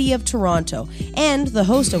city of Toronto, and the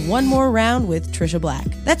host of One More Round with Trisha Black.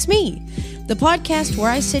 That's me, the podcast where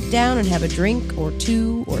I sit down and have a drink or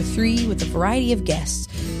two or three with a variety of guests,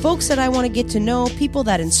 folks that I want to get to know, people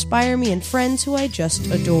that inspire me, and friends who I just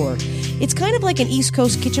adore. It's kind of like an East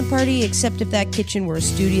Coast kitchen party, except if that kitchen were a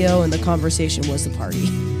studio and the conversation was the party.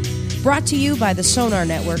 Brought to you by the Sonar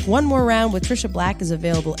Network, One More Round with Trisha Black is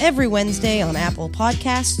available every Wednesday on Apple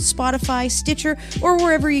Podcasts, Spotify, Stitcher, or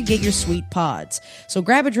wherever you get your sweet pods. So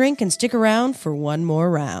grab a drink and stick around for one more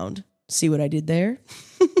round. See what I did there?